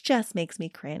 which just makes me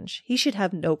cringe. He should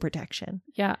have no protection.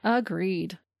 Yeah,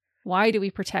 agreed. Why do we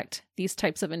protect these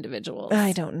types of individuals?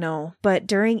 I don't know. But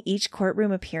during each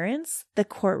courtroom appearance, the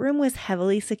courtroom was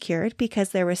heavily secured because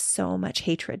there was so much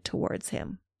hatred towards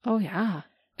him. Oh, yeah.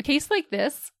 A case like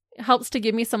this helps to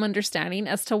give me some understanding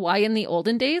as to why in the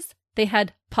olden days they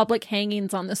had public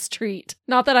hangings on the street.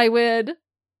 Not that I would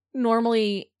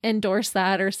normally endorse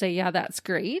that or say, yeah, that's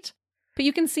great. But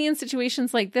you can see in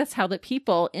situations like this how the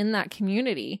people in that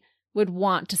community would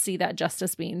want to see that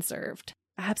justice being served.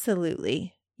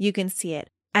 Absolutely. You can see it.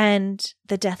 And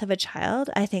the death of a child,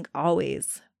 I think,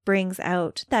 always brings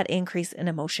out that increase in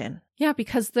emotion. Yeah,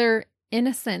 because they're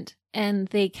innocent and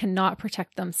they cannot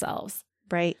protect themselves.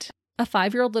 Right. A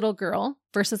 5-year-old little girl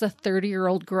versus a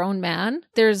 30-year-old grown man,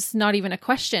 there's not even a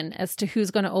question as to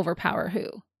who's going to overpower who.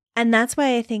 And that's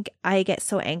why I think I get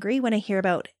so angry when I hear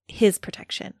about his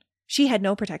protection. She had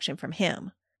no protection from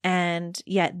him. And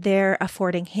yet they're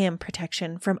affording him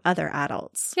protection from other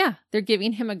adults. Yeah, they're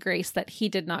giving him a grace that he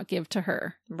did not give to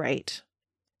her. Right.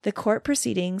 The court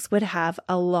proceedings would have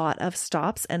a lot of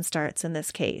stops and starts in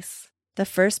this case. The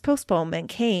first postponement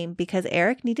came because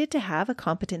Eric needed to have a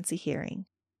competency hearing.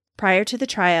 Prior to the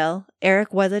trial,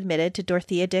 Eric was admitted to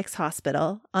Dorothea Dix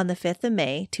Hospital on the 5th of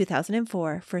May,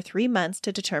 2004 for 3 months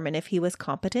to determine if he was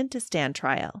competent to stand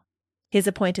trial. His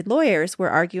appointed lawyers were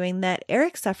arguing that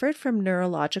Eric suffered from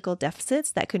neurological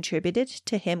deficits that contributed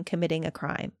to him committing a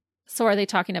crime. So are they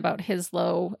talking about his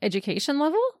low education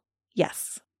level?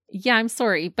 Yes. Yeah, I'm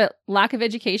sorry, but lack of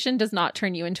education does not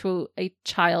turn you into a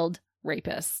child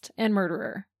rapist and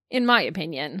murderer, in my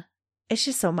opinion. It's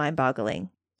just so mind-boggling.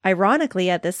 Ironically,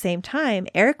 at the same time,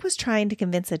 Eric was trying to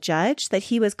convince a judge that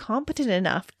he was competent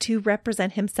enough to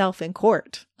represent himself in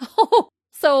court. Oh,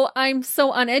 so I'm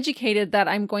so uneducated that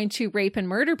I'm going to rape and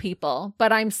murder people,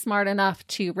 but I'm smart enough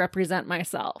to represent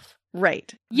myself.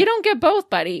 Right. You don't get both,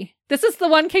 buddy. This is the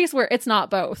one case where it's not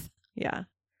both. Yeah.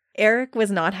 Eric was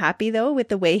not happy, though, with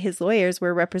the way his lawyers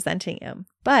were representing him,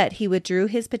 but he withdrew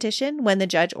his petition when the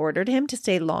judge ordered him to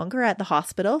stay longer at the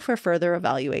hospital for further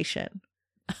evaluation.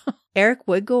 Eric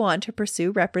would go on to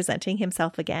pursue representing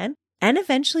himself again and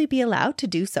eventually be allowed to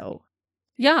do so.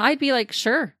 Yeah, I'd be like,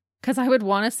 sure, because I would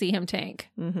want to see him tank.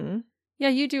 Mm-hmm. Yeah,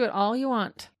 you do it all you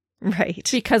want. Right.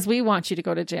 Because we want you to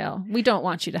go to jail. We don't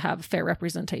want you to have fair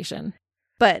representation.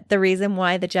 But the reason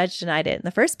why the judge denied it in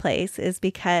the first place is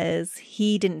because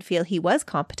he didn't feel he was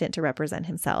competent to represent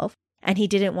himself, and he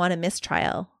didn't want a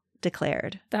mistrial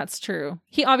declared. That's true.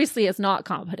 He obviously is not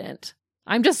competent.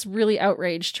 I'm just really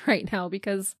outraged right now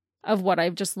because of what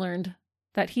I've just learned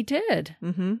that he did.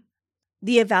 Mm-hmm.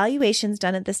 The evaluations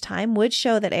done at this time would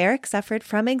show that Eric suffered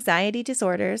from anxiety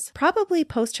disorders, probably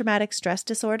post-traumatic stress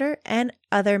disorder, and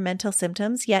other mental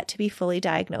symptoms yet to be fully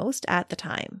diagnosed at the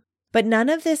time. But none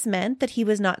of this meant that he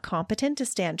was not competent to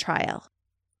stand trial.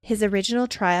 His original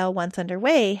trial, once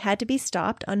underway, had to be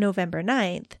stopped on November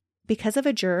 9th because of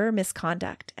a juror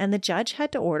misconduct, and the judge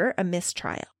had to order a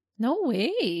mistrial. No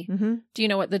way. Mm-hmm. Do you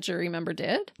know what the jury member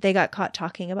did? They got caught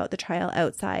talking about the trial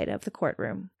outside of the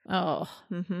courtroom. Oh.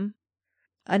 Mm-hmm.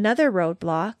 Another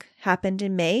roadblock happened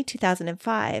in May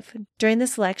 2005 during the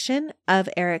selection of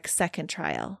Eric's second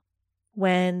trial,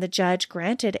 when the judge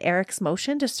granted Eric's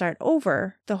motion to start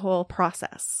over the whole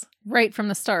process. Right from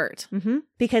the start. Mm-hmm.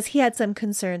 Because he had some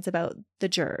concerns about the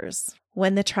jurors.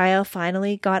 When the trial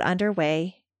finally got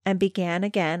underway and began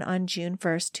again on June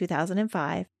 1st,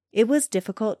 2005, it was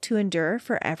difficult to endure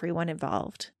for everyone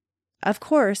involved. Of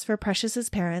course, for Precious's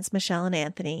parents, Michelle and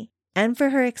Anthony, and for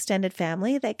her extended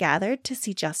family that gathered to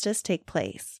see justice take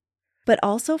place, but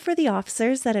also for the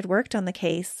officers that had worked on the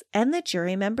case and the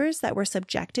jury members that were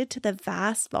subjected to the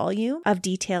vast volume of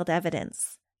detailed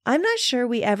evidence. I'm not sure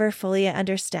we ever fully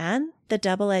understand the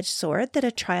double-edged sword that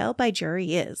a trial by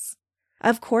jury is.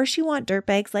 Of course, you want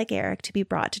dirtbags like Eric to be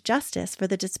brought to justice for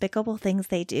the despicable things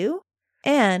they do,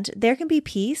 and there can be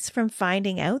peace from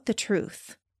finding out the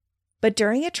truth. But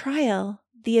during a trial,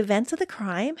 the events of the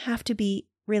crime have to be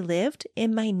relived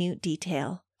in minute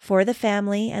detail. For the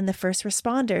family and the first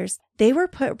responders, they were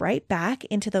put right back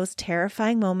into those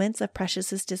terrifying moments of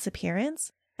Precious's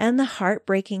disappearance and the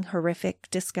heartbreaking, horrific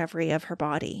discovery of her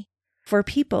body. For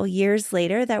people years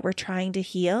later that were trying to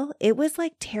heal, it was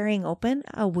like tearing open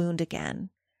a wound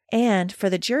again. And for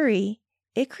the jury,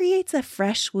 it creates a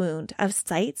fresh wound of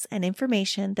sights and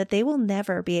information that they will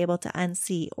never be able to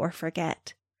unsee or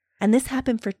forget. And this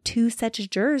happened for 2 sets of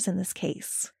jurors in this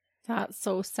case. That's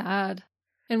so sad.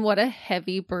 And what a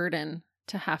heavy burden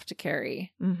to have to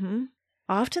carry. Mm-hmm.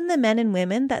 Often the men and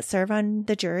women that serve on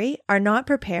the jury are not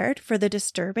prepared for the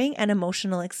disturbing and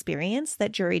emotional experience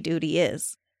that jury duty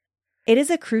is. It is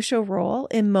a crucial role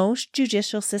in most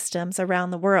judicial systems around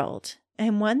the world,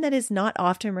 and one that is not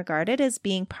often regarded as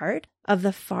being part of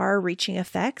the far-reaching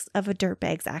effects of a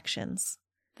dirtbag's actions.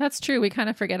 That's true. We kind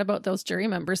of forget about those jury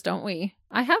members, don't we?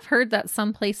 I have heard that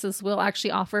some places will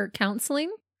actually offer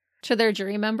counseling to their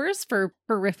jury members for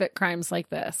horrific crimes like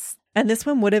this. And this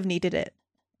one would have needed it.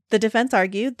 The defense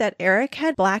argued that Eric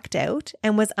had blacked out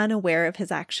and was unaware of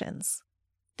his actions.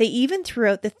 They even threw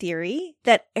out the theory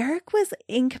that Eric was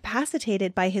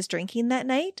incapacitated by his drinking that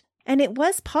night, and it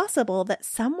was possible that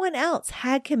someone else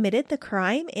had committed the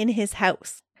crime in his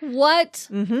house. What?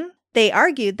 Mm-hmm. They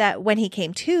argued that when he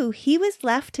came to, he was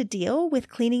left to deal with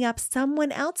cleaning up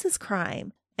someone else's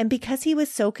crime. And because he was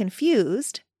so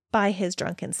confused by his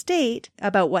drunken state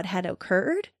about what had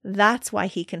occurred, that's why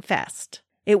he confessed.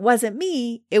 It wasn't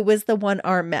me, it was the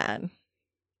one-armed man.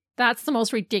 That's the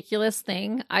most ridiculous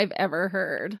thing I've ever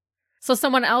heard. So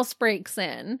someone else breaks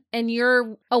in and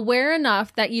you're aware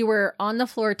enough that you were on the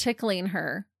floor tickling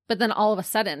her, but then all of a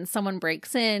sudden someone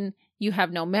breaks in, you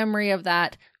have no memory of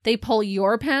that. They pull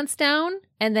your pants down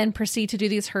and then proceed to do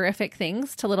these horrific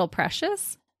things to little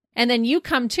Precious. And then you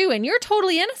come to and you're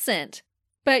totally innocent.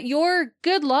 But your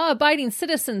good law-abiding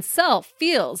citizen self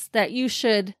feels that you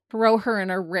should throw her in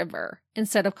a river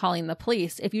instead of calling the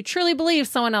police if you truly believe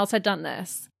someone else had done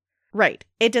this. Right.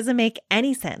 It doesn't make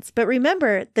any sense. But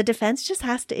remember, the defense just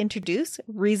has to introduce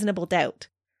reasonable doubt.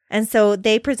 And so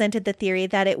they presented the theory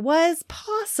that it was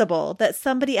possible that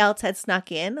somebody else had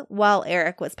snuck in while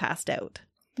Eric was passed out.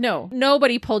 No,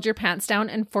 nobody pulled your pants down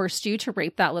and forced you to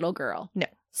rape that little girl. No.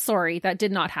 Sorry, that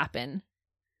did not happen.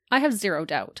 I have zero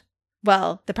doubt.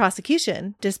 Well, the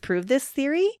prosecution disproved this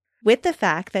theory with the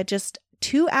fact that just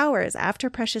 2 hours after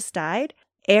Precious died,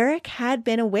 Eric had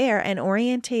been aware and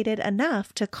orientated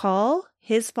enough to call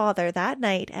his father that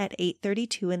night at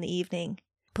 8:32 in the evening.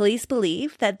 Police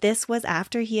believe that this was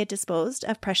after he had disposed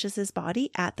of Precious's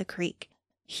body at the creek.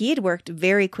 He had worked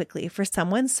very quickly for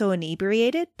someone so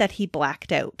inebriated that he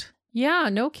blacked out. Yeah,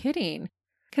 no kidding.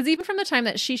 Because even from the time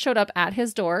that she showed up at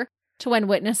his door to when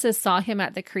witnesses saw him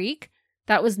at the creek,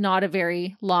 that was not a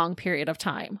very long period of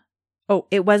time. Oh,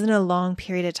 it wasn't a long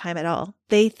period of time at all.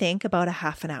 They think about a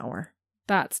half an hour.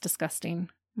 That's disgusting.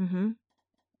 Mm-hmm.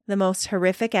 The most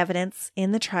horrific evidence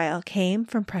in the trial came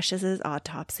from Precious's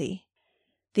autopsy.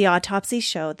 The autopsy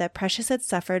showed that Precious had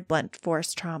suffered blunt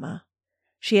force trauma.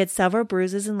 She had several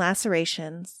bruises and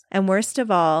lacerations, and worst of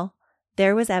all,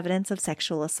 there was evidence of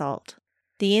sexual assault.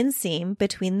 The inseam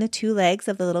between the 2 legs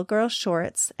of the little girl's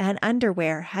shorts and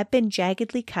underwear had been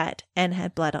jaggedly cut and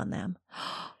had blood on them.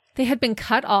 They had been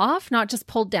cut off, not just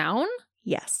pulled down?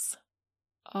 Yes.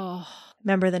 Oh.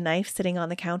 Remember the knife sitting on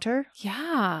the counter?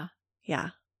 Yeah. Yeah.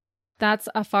 That's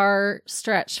a far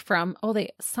stretch from,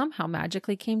 they somehow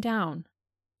magically came down.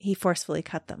 He forcefully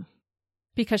cut them.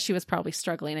 Because she was probably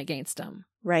struggling against him.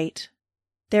 Right.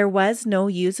 There was no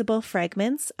usable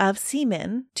fragments of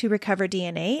semen to recover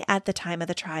DNA at the time of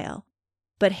the trial,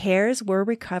 but hairs were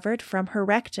recovered from her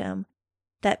rectum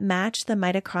that matched the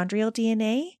mitochondrial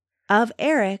DNA of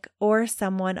Eric or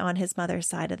someone on his mother's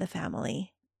side of the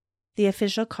family. The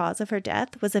official cause of her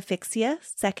death was asphyxia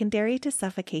secondary to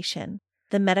suffocation.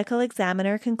 The medical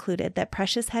examiner concluded that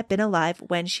Precious had been alive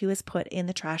when she was put in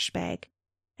the trash bag,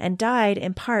 and died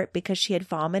in part because she had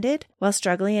vomited while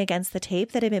struggling against the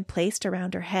tape that had been placed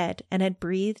around her head and had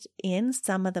breathed in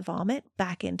some of the vomit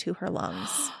back into her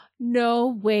lungs. No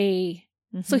way.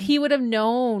 Mm-hmm. So he would have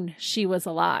known she was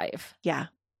alive. Yeah.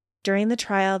 During the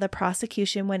trial, the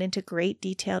prosecution went into great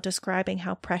detail describing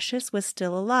how Precious was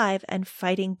still alive and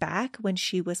fighting back when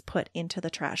she was put into the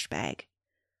trash bag.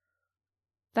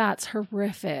 That's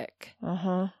horrific.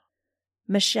 Uh-huh.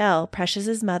 Michelle,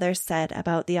 Precious's mother, said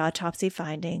about the autopsy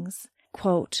findings,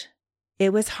 quote,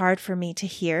 "It was hard for me to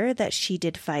hear that she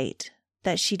did fight,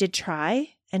 that she did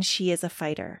try, and she is a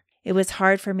fighter. It was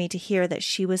hard for me to hear that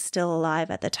she was still alive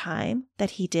at the time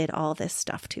that he did all this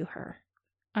stuff to her."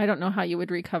 I don't know how you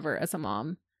would recover as a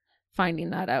mom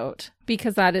finding that out,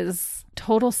 because that is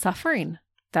total suffering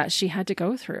that she had to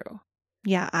go through.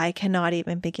 Yeah, I cannot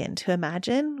even begin to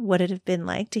imagine what it'd have been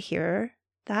like to hear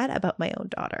that about my own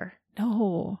daughter.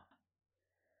 No.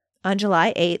 On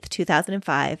July 8th,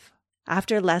 2005,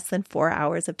 after less than 4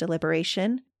 hours of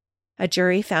deliberation, a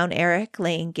jury found Eric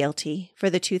Lane guilty for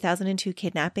the 2002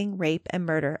 kidnapping, rape, and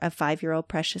murder of 5-year-old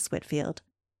Precious Whitfield.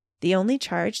 The only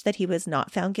charge that he was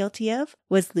not found guilty of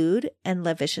was lewd and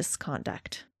lascivious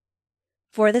conduct.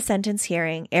 For the sentence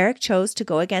hearing, Eric chose to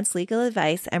go against legal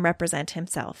advice and represent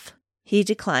himself. He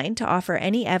declined to offer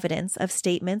any evidence of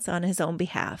statements on his own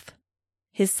behalf.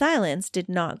 His silence did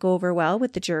not go over well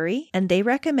with the jury, and they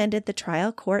recommended the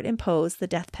trial court impose the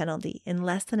death penalty in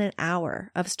less than an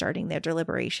hour of starting their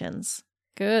deliberations.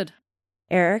 Good.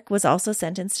 Eric was also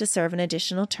sentenced to serve an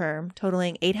additional term,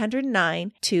 totaling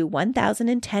 809 to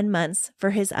 1,010 months for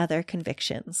his other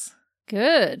convictions.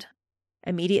 Good.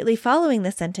 Immediately following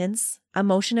the sentence, a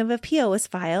motion of appeal was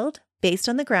filed based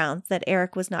on the grounds that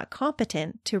Eric was not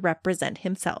competent to represent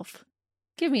himself.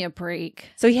 Give me a break.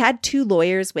 So he had 2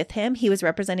 lawyers with him. He was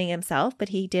representing himself, but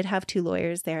he did have 2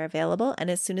 lawyers there available.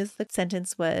 And as soon as the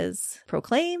sentence was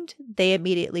proclaimed, they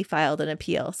immediately filed an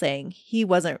appeal saying he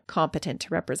wasn't competent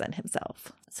to represent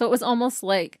himself. So it was almost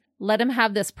like, let him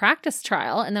have this practice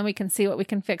trial and then we can see what we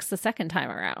can fix the second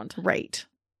time around. Right.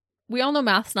 We all know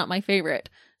math's not my favorite.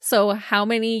 So how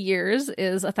many years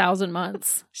is 1,000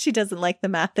 months? She doesn't like the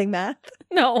math.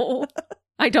 No,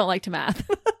 I don't like to math.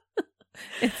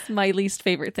 It's my least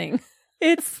favorite thing.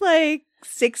 It's like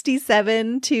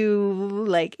 67 to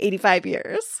like 85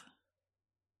 years.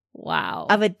 Wow.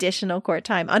 Of additional court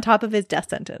time on top of his death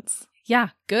sentence. Yeah,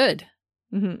 good.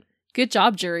 Mm-hmm. Good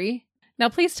job, jury. Now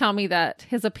please tell me that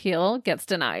his appeal gets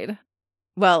denied.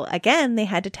 Well, again, they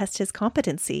had to test his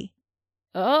competency.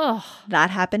 Oh.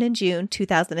 That happened in June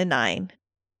 2009.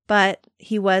 But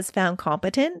he was found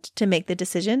competent to make the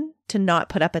decision to not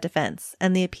put up a defense,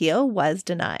 and the appeal was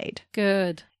denied.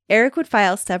 Good. Eric would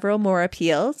file several more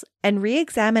appeals and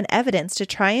re-examine evidence to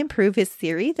try and prove his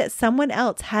theory that someone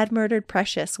else had murdered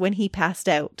Precious when he passed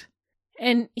out.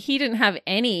 And he didn't have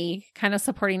any kind of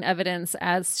supporting evidence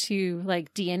as to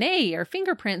like DNA or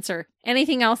fingerprints or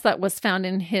anything else that was found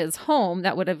in his home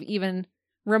that would have even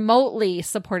remotely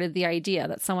supported the idea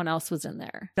that someone else was in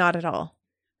there. Not at all.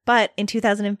 But in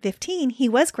 2015, he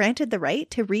was granted the right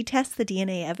to retest the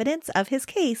DNA evidence of his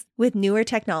case with newer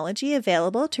technology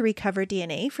available to recover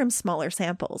DNA from smaller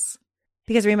samples.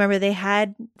 Because remember, they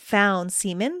had found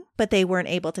semen, but they weren't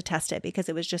able to test it because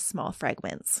it was just small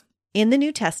fragments. In the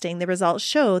new testing, the results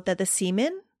showed that the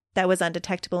semen that was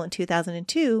undetectable in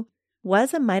 2002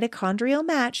 was a mitochondrial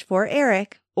match for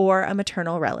Eric or a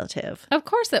maternal relative. Of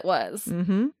course it was.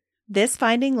 Mm-hmm. This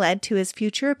finding led to his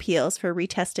future appeals for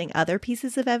retesting other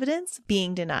pieces of evidence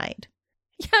being denied.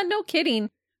 Yeah, no kidding.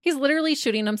 He's literally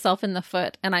shooting himself in the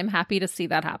foot, and I'm happy to see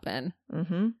that happen.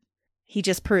 Mm-hmm. He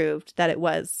just proved that it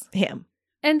was him.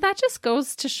 And that just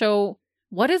goes to show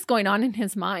what is going on in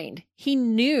his mind. He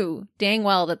knew dang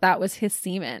well that that was his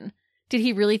semen. Did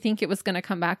he really think it was going to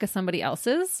come back as somebody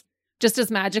else's? Just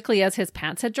as magically as his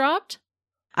pants had dropped?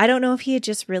 I don't know if he had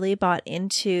just really bought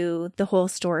into the whole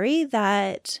story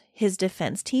that his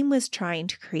defense team was trying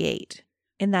to create.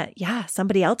 In that, yeah,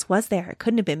 somebody else was there. It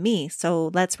couldn't have been me.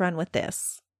 So let's run with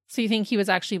this. So you think he was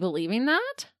actually believing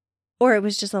that? Or it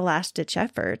was just a last-ditch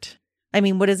effort. I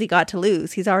mean, what has he got to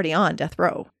lose? He's already on death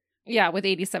row. Yeah, with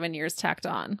 87 years tacked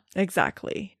on.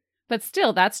 Exactly. But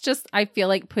still, that's just, I feel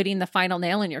like, putting the final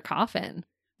nail in your coffin.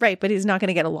 Right, but he's not going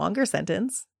to get a longer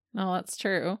sentence. Oh, that's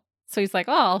true. So he's like,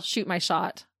 oh, I'll shoot my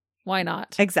shot. Why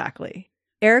not? Exactly.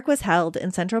 Eric was held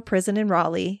in Central Prison in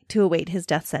Raleigh to await his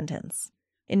death sentence.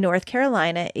 In North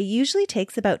Carolina, it usually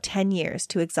takes about 10 years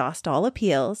to exhaust all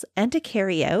appeals and to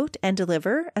carry out and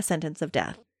deliver a sentence of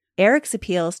death. Eric's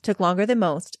appeals took longer than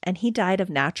most, and he died of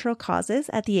natural causes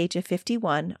at the age of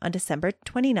 51 on December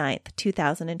 29th,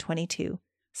 2022,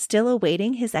 still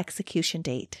awaiting his execution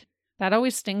date. That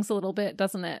always stings a little bit,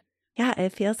 doesn't it? Yeah,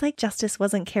 it feels like justice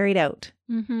wasn't carried out.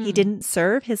 Mm-hmm. He didn't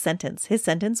serve his sentence. His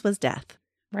sentence was death.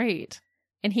 Right.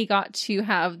 And he got to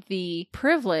have the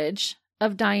privilege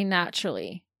of dying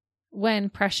naturally when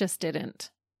Precious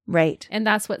didn't. Right. And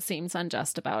that's what seems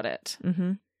unjust about it.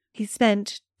 Mm-hmm. He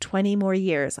spent 20 more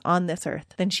years on this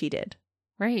earth than she did.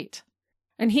 Right.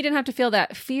 And he didn't have to feel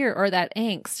that fear or that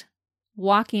angst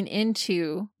walking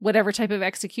into whatever type of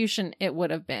execution it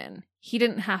would have been. He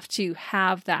didn't have to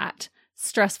have that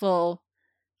stressful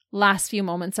last few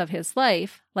moments of his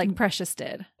life like Precious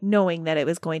did. Knowing that it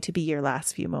was going to be your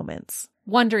last few moments.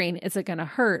 Wondering, is it going to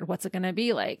hurt? What's it going to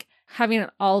be like? Having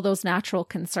all those natural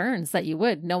concerns that you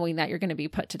would, knowing that you're going to be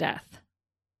put to death.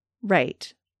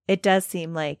 Right. It does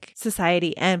seem like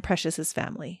society and Precious's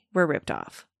family were ripped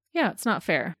off. Yeah, it's not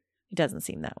fair. It doesn't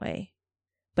seem that way.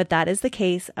 But that is the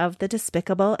case of the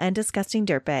despicable and disgusting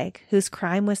dirtbag whose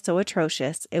crime was so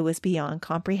atrocious it was beyond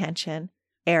comprehension,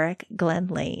 Eric Glenn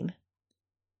Lane.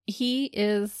 He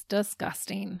is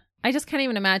disgusting. I just can't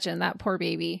even imagine that poor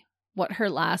baby, what her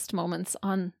last moments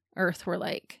on Earth were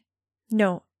like.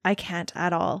 No, I can't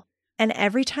at all. And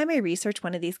every time I research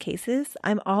one of these cases,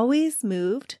 I'm always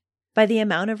moved by the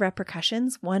amount of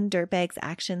repercussions one dirtbag's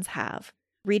actions have.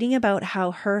 Reading about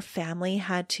how her family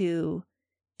had to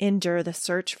endure the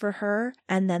search for her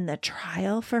and then the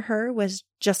trial for her was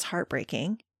just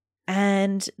heartbreaking.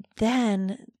 And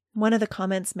then one of the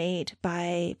comments made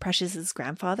by Precious's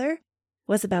grandfather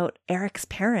was about Eric's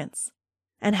parents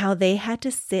and how they had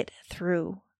to sit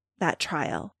through that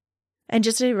trial and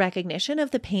just a recognition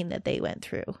of the pain that they went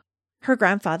through. Her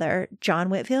grandfather, John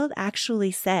Whitfield,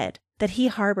 actually said that he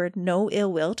harbored no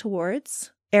ill will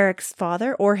towards Eric's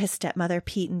father or his stepmother,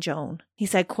 Pete and Joan. He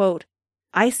said, quote,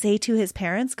 "I say to his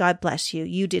parents, God bless you.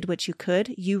 You did what you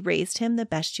could. You raised him the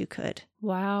best you could."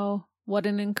 Wow. What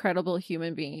an incredible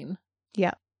human being.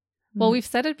 Yeah. Well, we've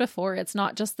said it before. It's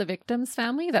not just the victim's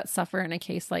family that suffer in a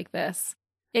case like this.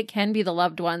 It can be the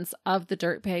loved ones of the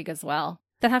dirtbag as well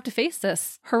that have to face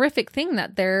this horrific thing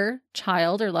that their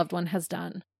child or loved one has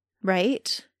done.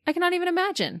 Right? I cannot even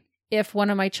imagine if one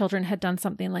of my children had done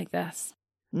something like this.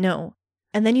 No.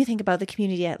 And then you think about the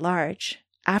community at large.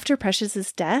 After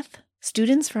Precious's death,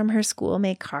 students from her school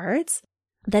made cards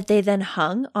that they then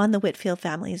hung on the Whitfield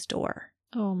family's door.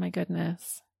 Oh my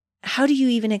goodness. How do you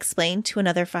even explain to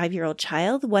another 5-year-old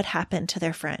child what happened to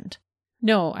their friend?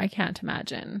 No, I can't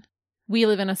imagine. We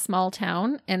live in a small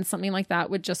town and something like that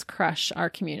would just crush our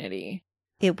community.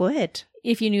 It would.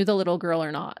 If you knew the little girl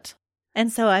or not.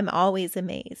 And so I'm always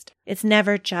amazed. It's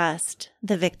never just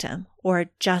the victim or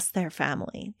just their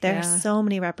family. There are so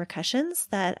many repercussions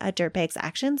that a dirtbag's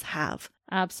actions have.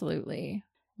 Absolutely.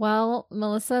 Well,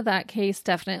 Melissa, that case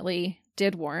definitely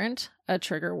did warrant a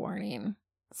trigger warning.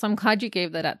 So I'm glad you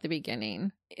gave that at the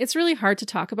beginning. It's really hard to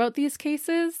talk about these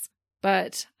cases,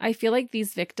 but I feel like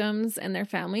these victims and their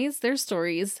families, their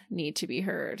stories need to be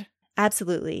heard.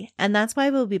 Absolutely. And that's why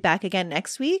we'll be back again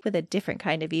next week with a different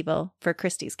kind of evil for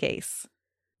Christy's case.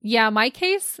 Yeah, my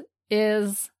case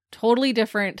is totally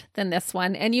different than this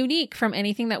one and unique from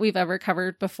anything that we've ever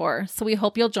covered before. So we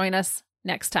hope you'll join us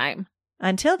next time.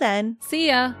 Until then, see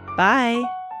ya. Bye.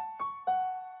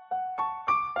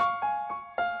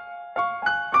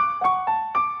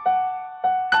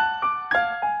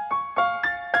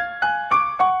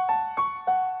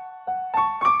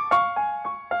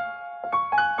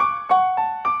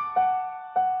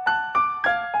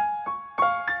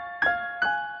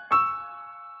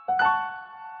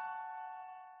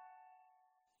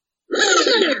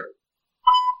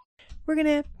 We're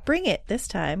going to bring it this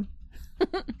time.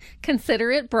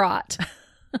 Consider it brought.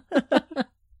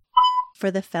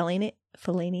 For the felonious?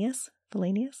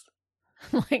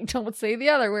 Like, don't say the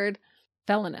other word.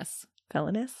 Felonious.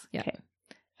 Yeah. Okay.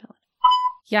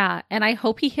 Yeah, and I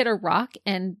hope he hit a rock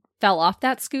and fell off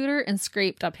that scooter and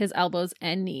scraped up his elbows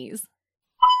and knees.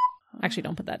 Actually,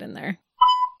 don't put that in there.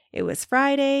 It was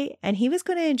Friday, and he was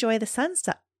going to enjoy the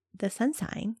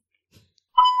sunshine.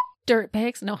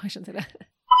 Dirtbags? No, I shouldn't say that.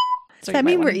 Does that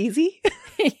mean we're easy?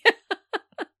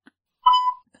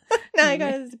 Now I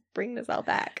gotta bring this all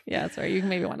back. Yeah, sorry. You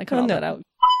maybe want to cut all that out.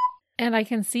 And I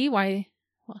can see why.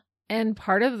 And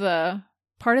part of the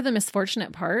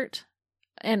misfortunate part,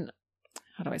 and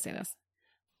how do I say this?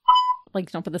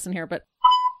 Like, don't put this in here, but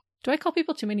do I call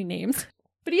people too many names?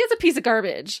 But he is a piece of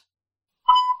garbage.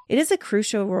 It is a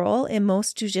crucial role in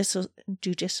most judicial.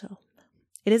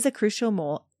 It is a crucial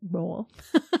role.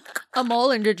 A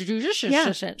mole in the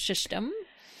judicial system.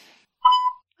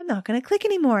 I'm not going to click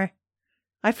anymore.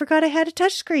 I forgot I had a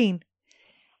touch screen.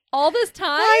 All this time?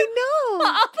 I know.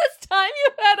 All this time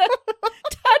you had a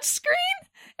touch screen?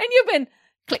 And you've been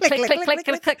click, click, click, click,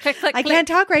 click, click, click, click. I can't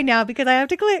talk right now because I have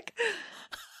to click.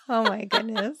 Oh my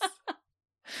goodness.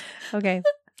 Okay.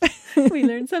 We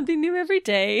learn something new every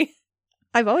day.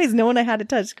 I've always known I had a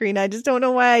touch screen. I just don't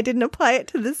know why I didn't apply it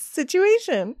to this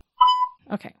situation.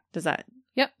 Okay. Does that?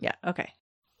 Yep. Yeah. Okay.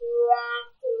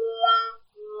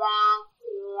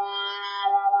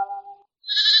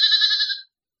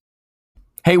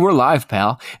 Hey, we're live,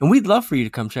 pal, and we'd love for you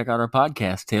to come check out our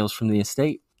podcast, Tales from the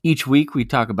Estate. Each week, we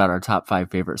talk about our top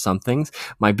 5 favorite somethings.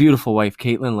 My beautiful wife,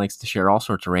 Caitlin, likes to share all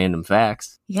sorts of random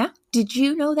facts. Yeah? Did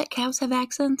you know that cows have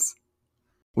accents?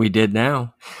 We did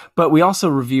now. But we also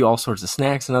review all sorts of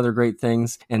snacks and other great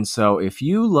things. And so if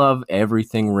you love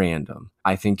everything random,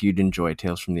 I think you'd enjoy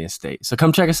Tales from the Estate. So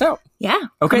come check us out. Yeah.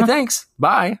 Okay, thanks.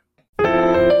 Bye.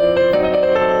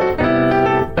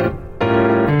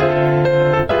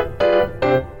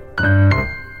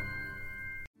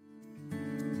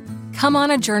 Come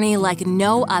on a journey like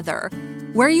no other,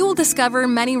 where you will discover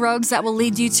many roads that will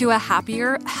lead you to a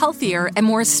happier, healthier, and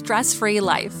more stress-free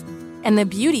life. And the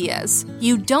beauty is,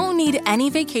 you don't need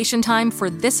any vacation time for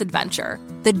this adventure.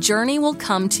 The journey will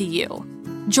come to you.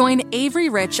 Join Avery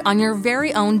Rich on your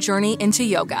very own journey into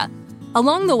yoga.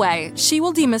 Along the way, she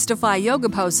will demystify yoga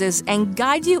poses and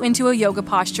guide you into a yoga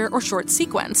posture or short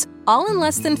sequence, all in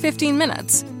less than 15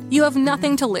 minutes. You have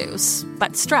nothing to lose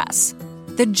but stress.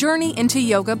 The Journey into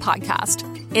Yoga podcast.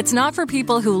 It's not for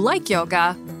people who like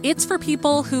yoga, it's for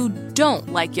people who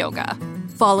don't like yoga.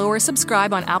 Follow or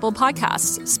subscribe on Apple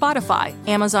Podcasts, Spotify,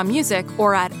 Amazon Music,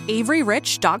 or at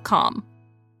averyrich.com.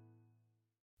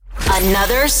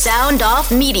 Another Sound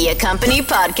Off Media Company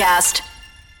podcast.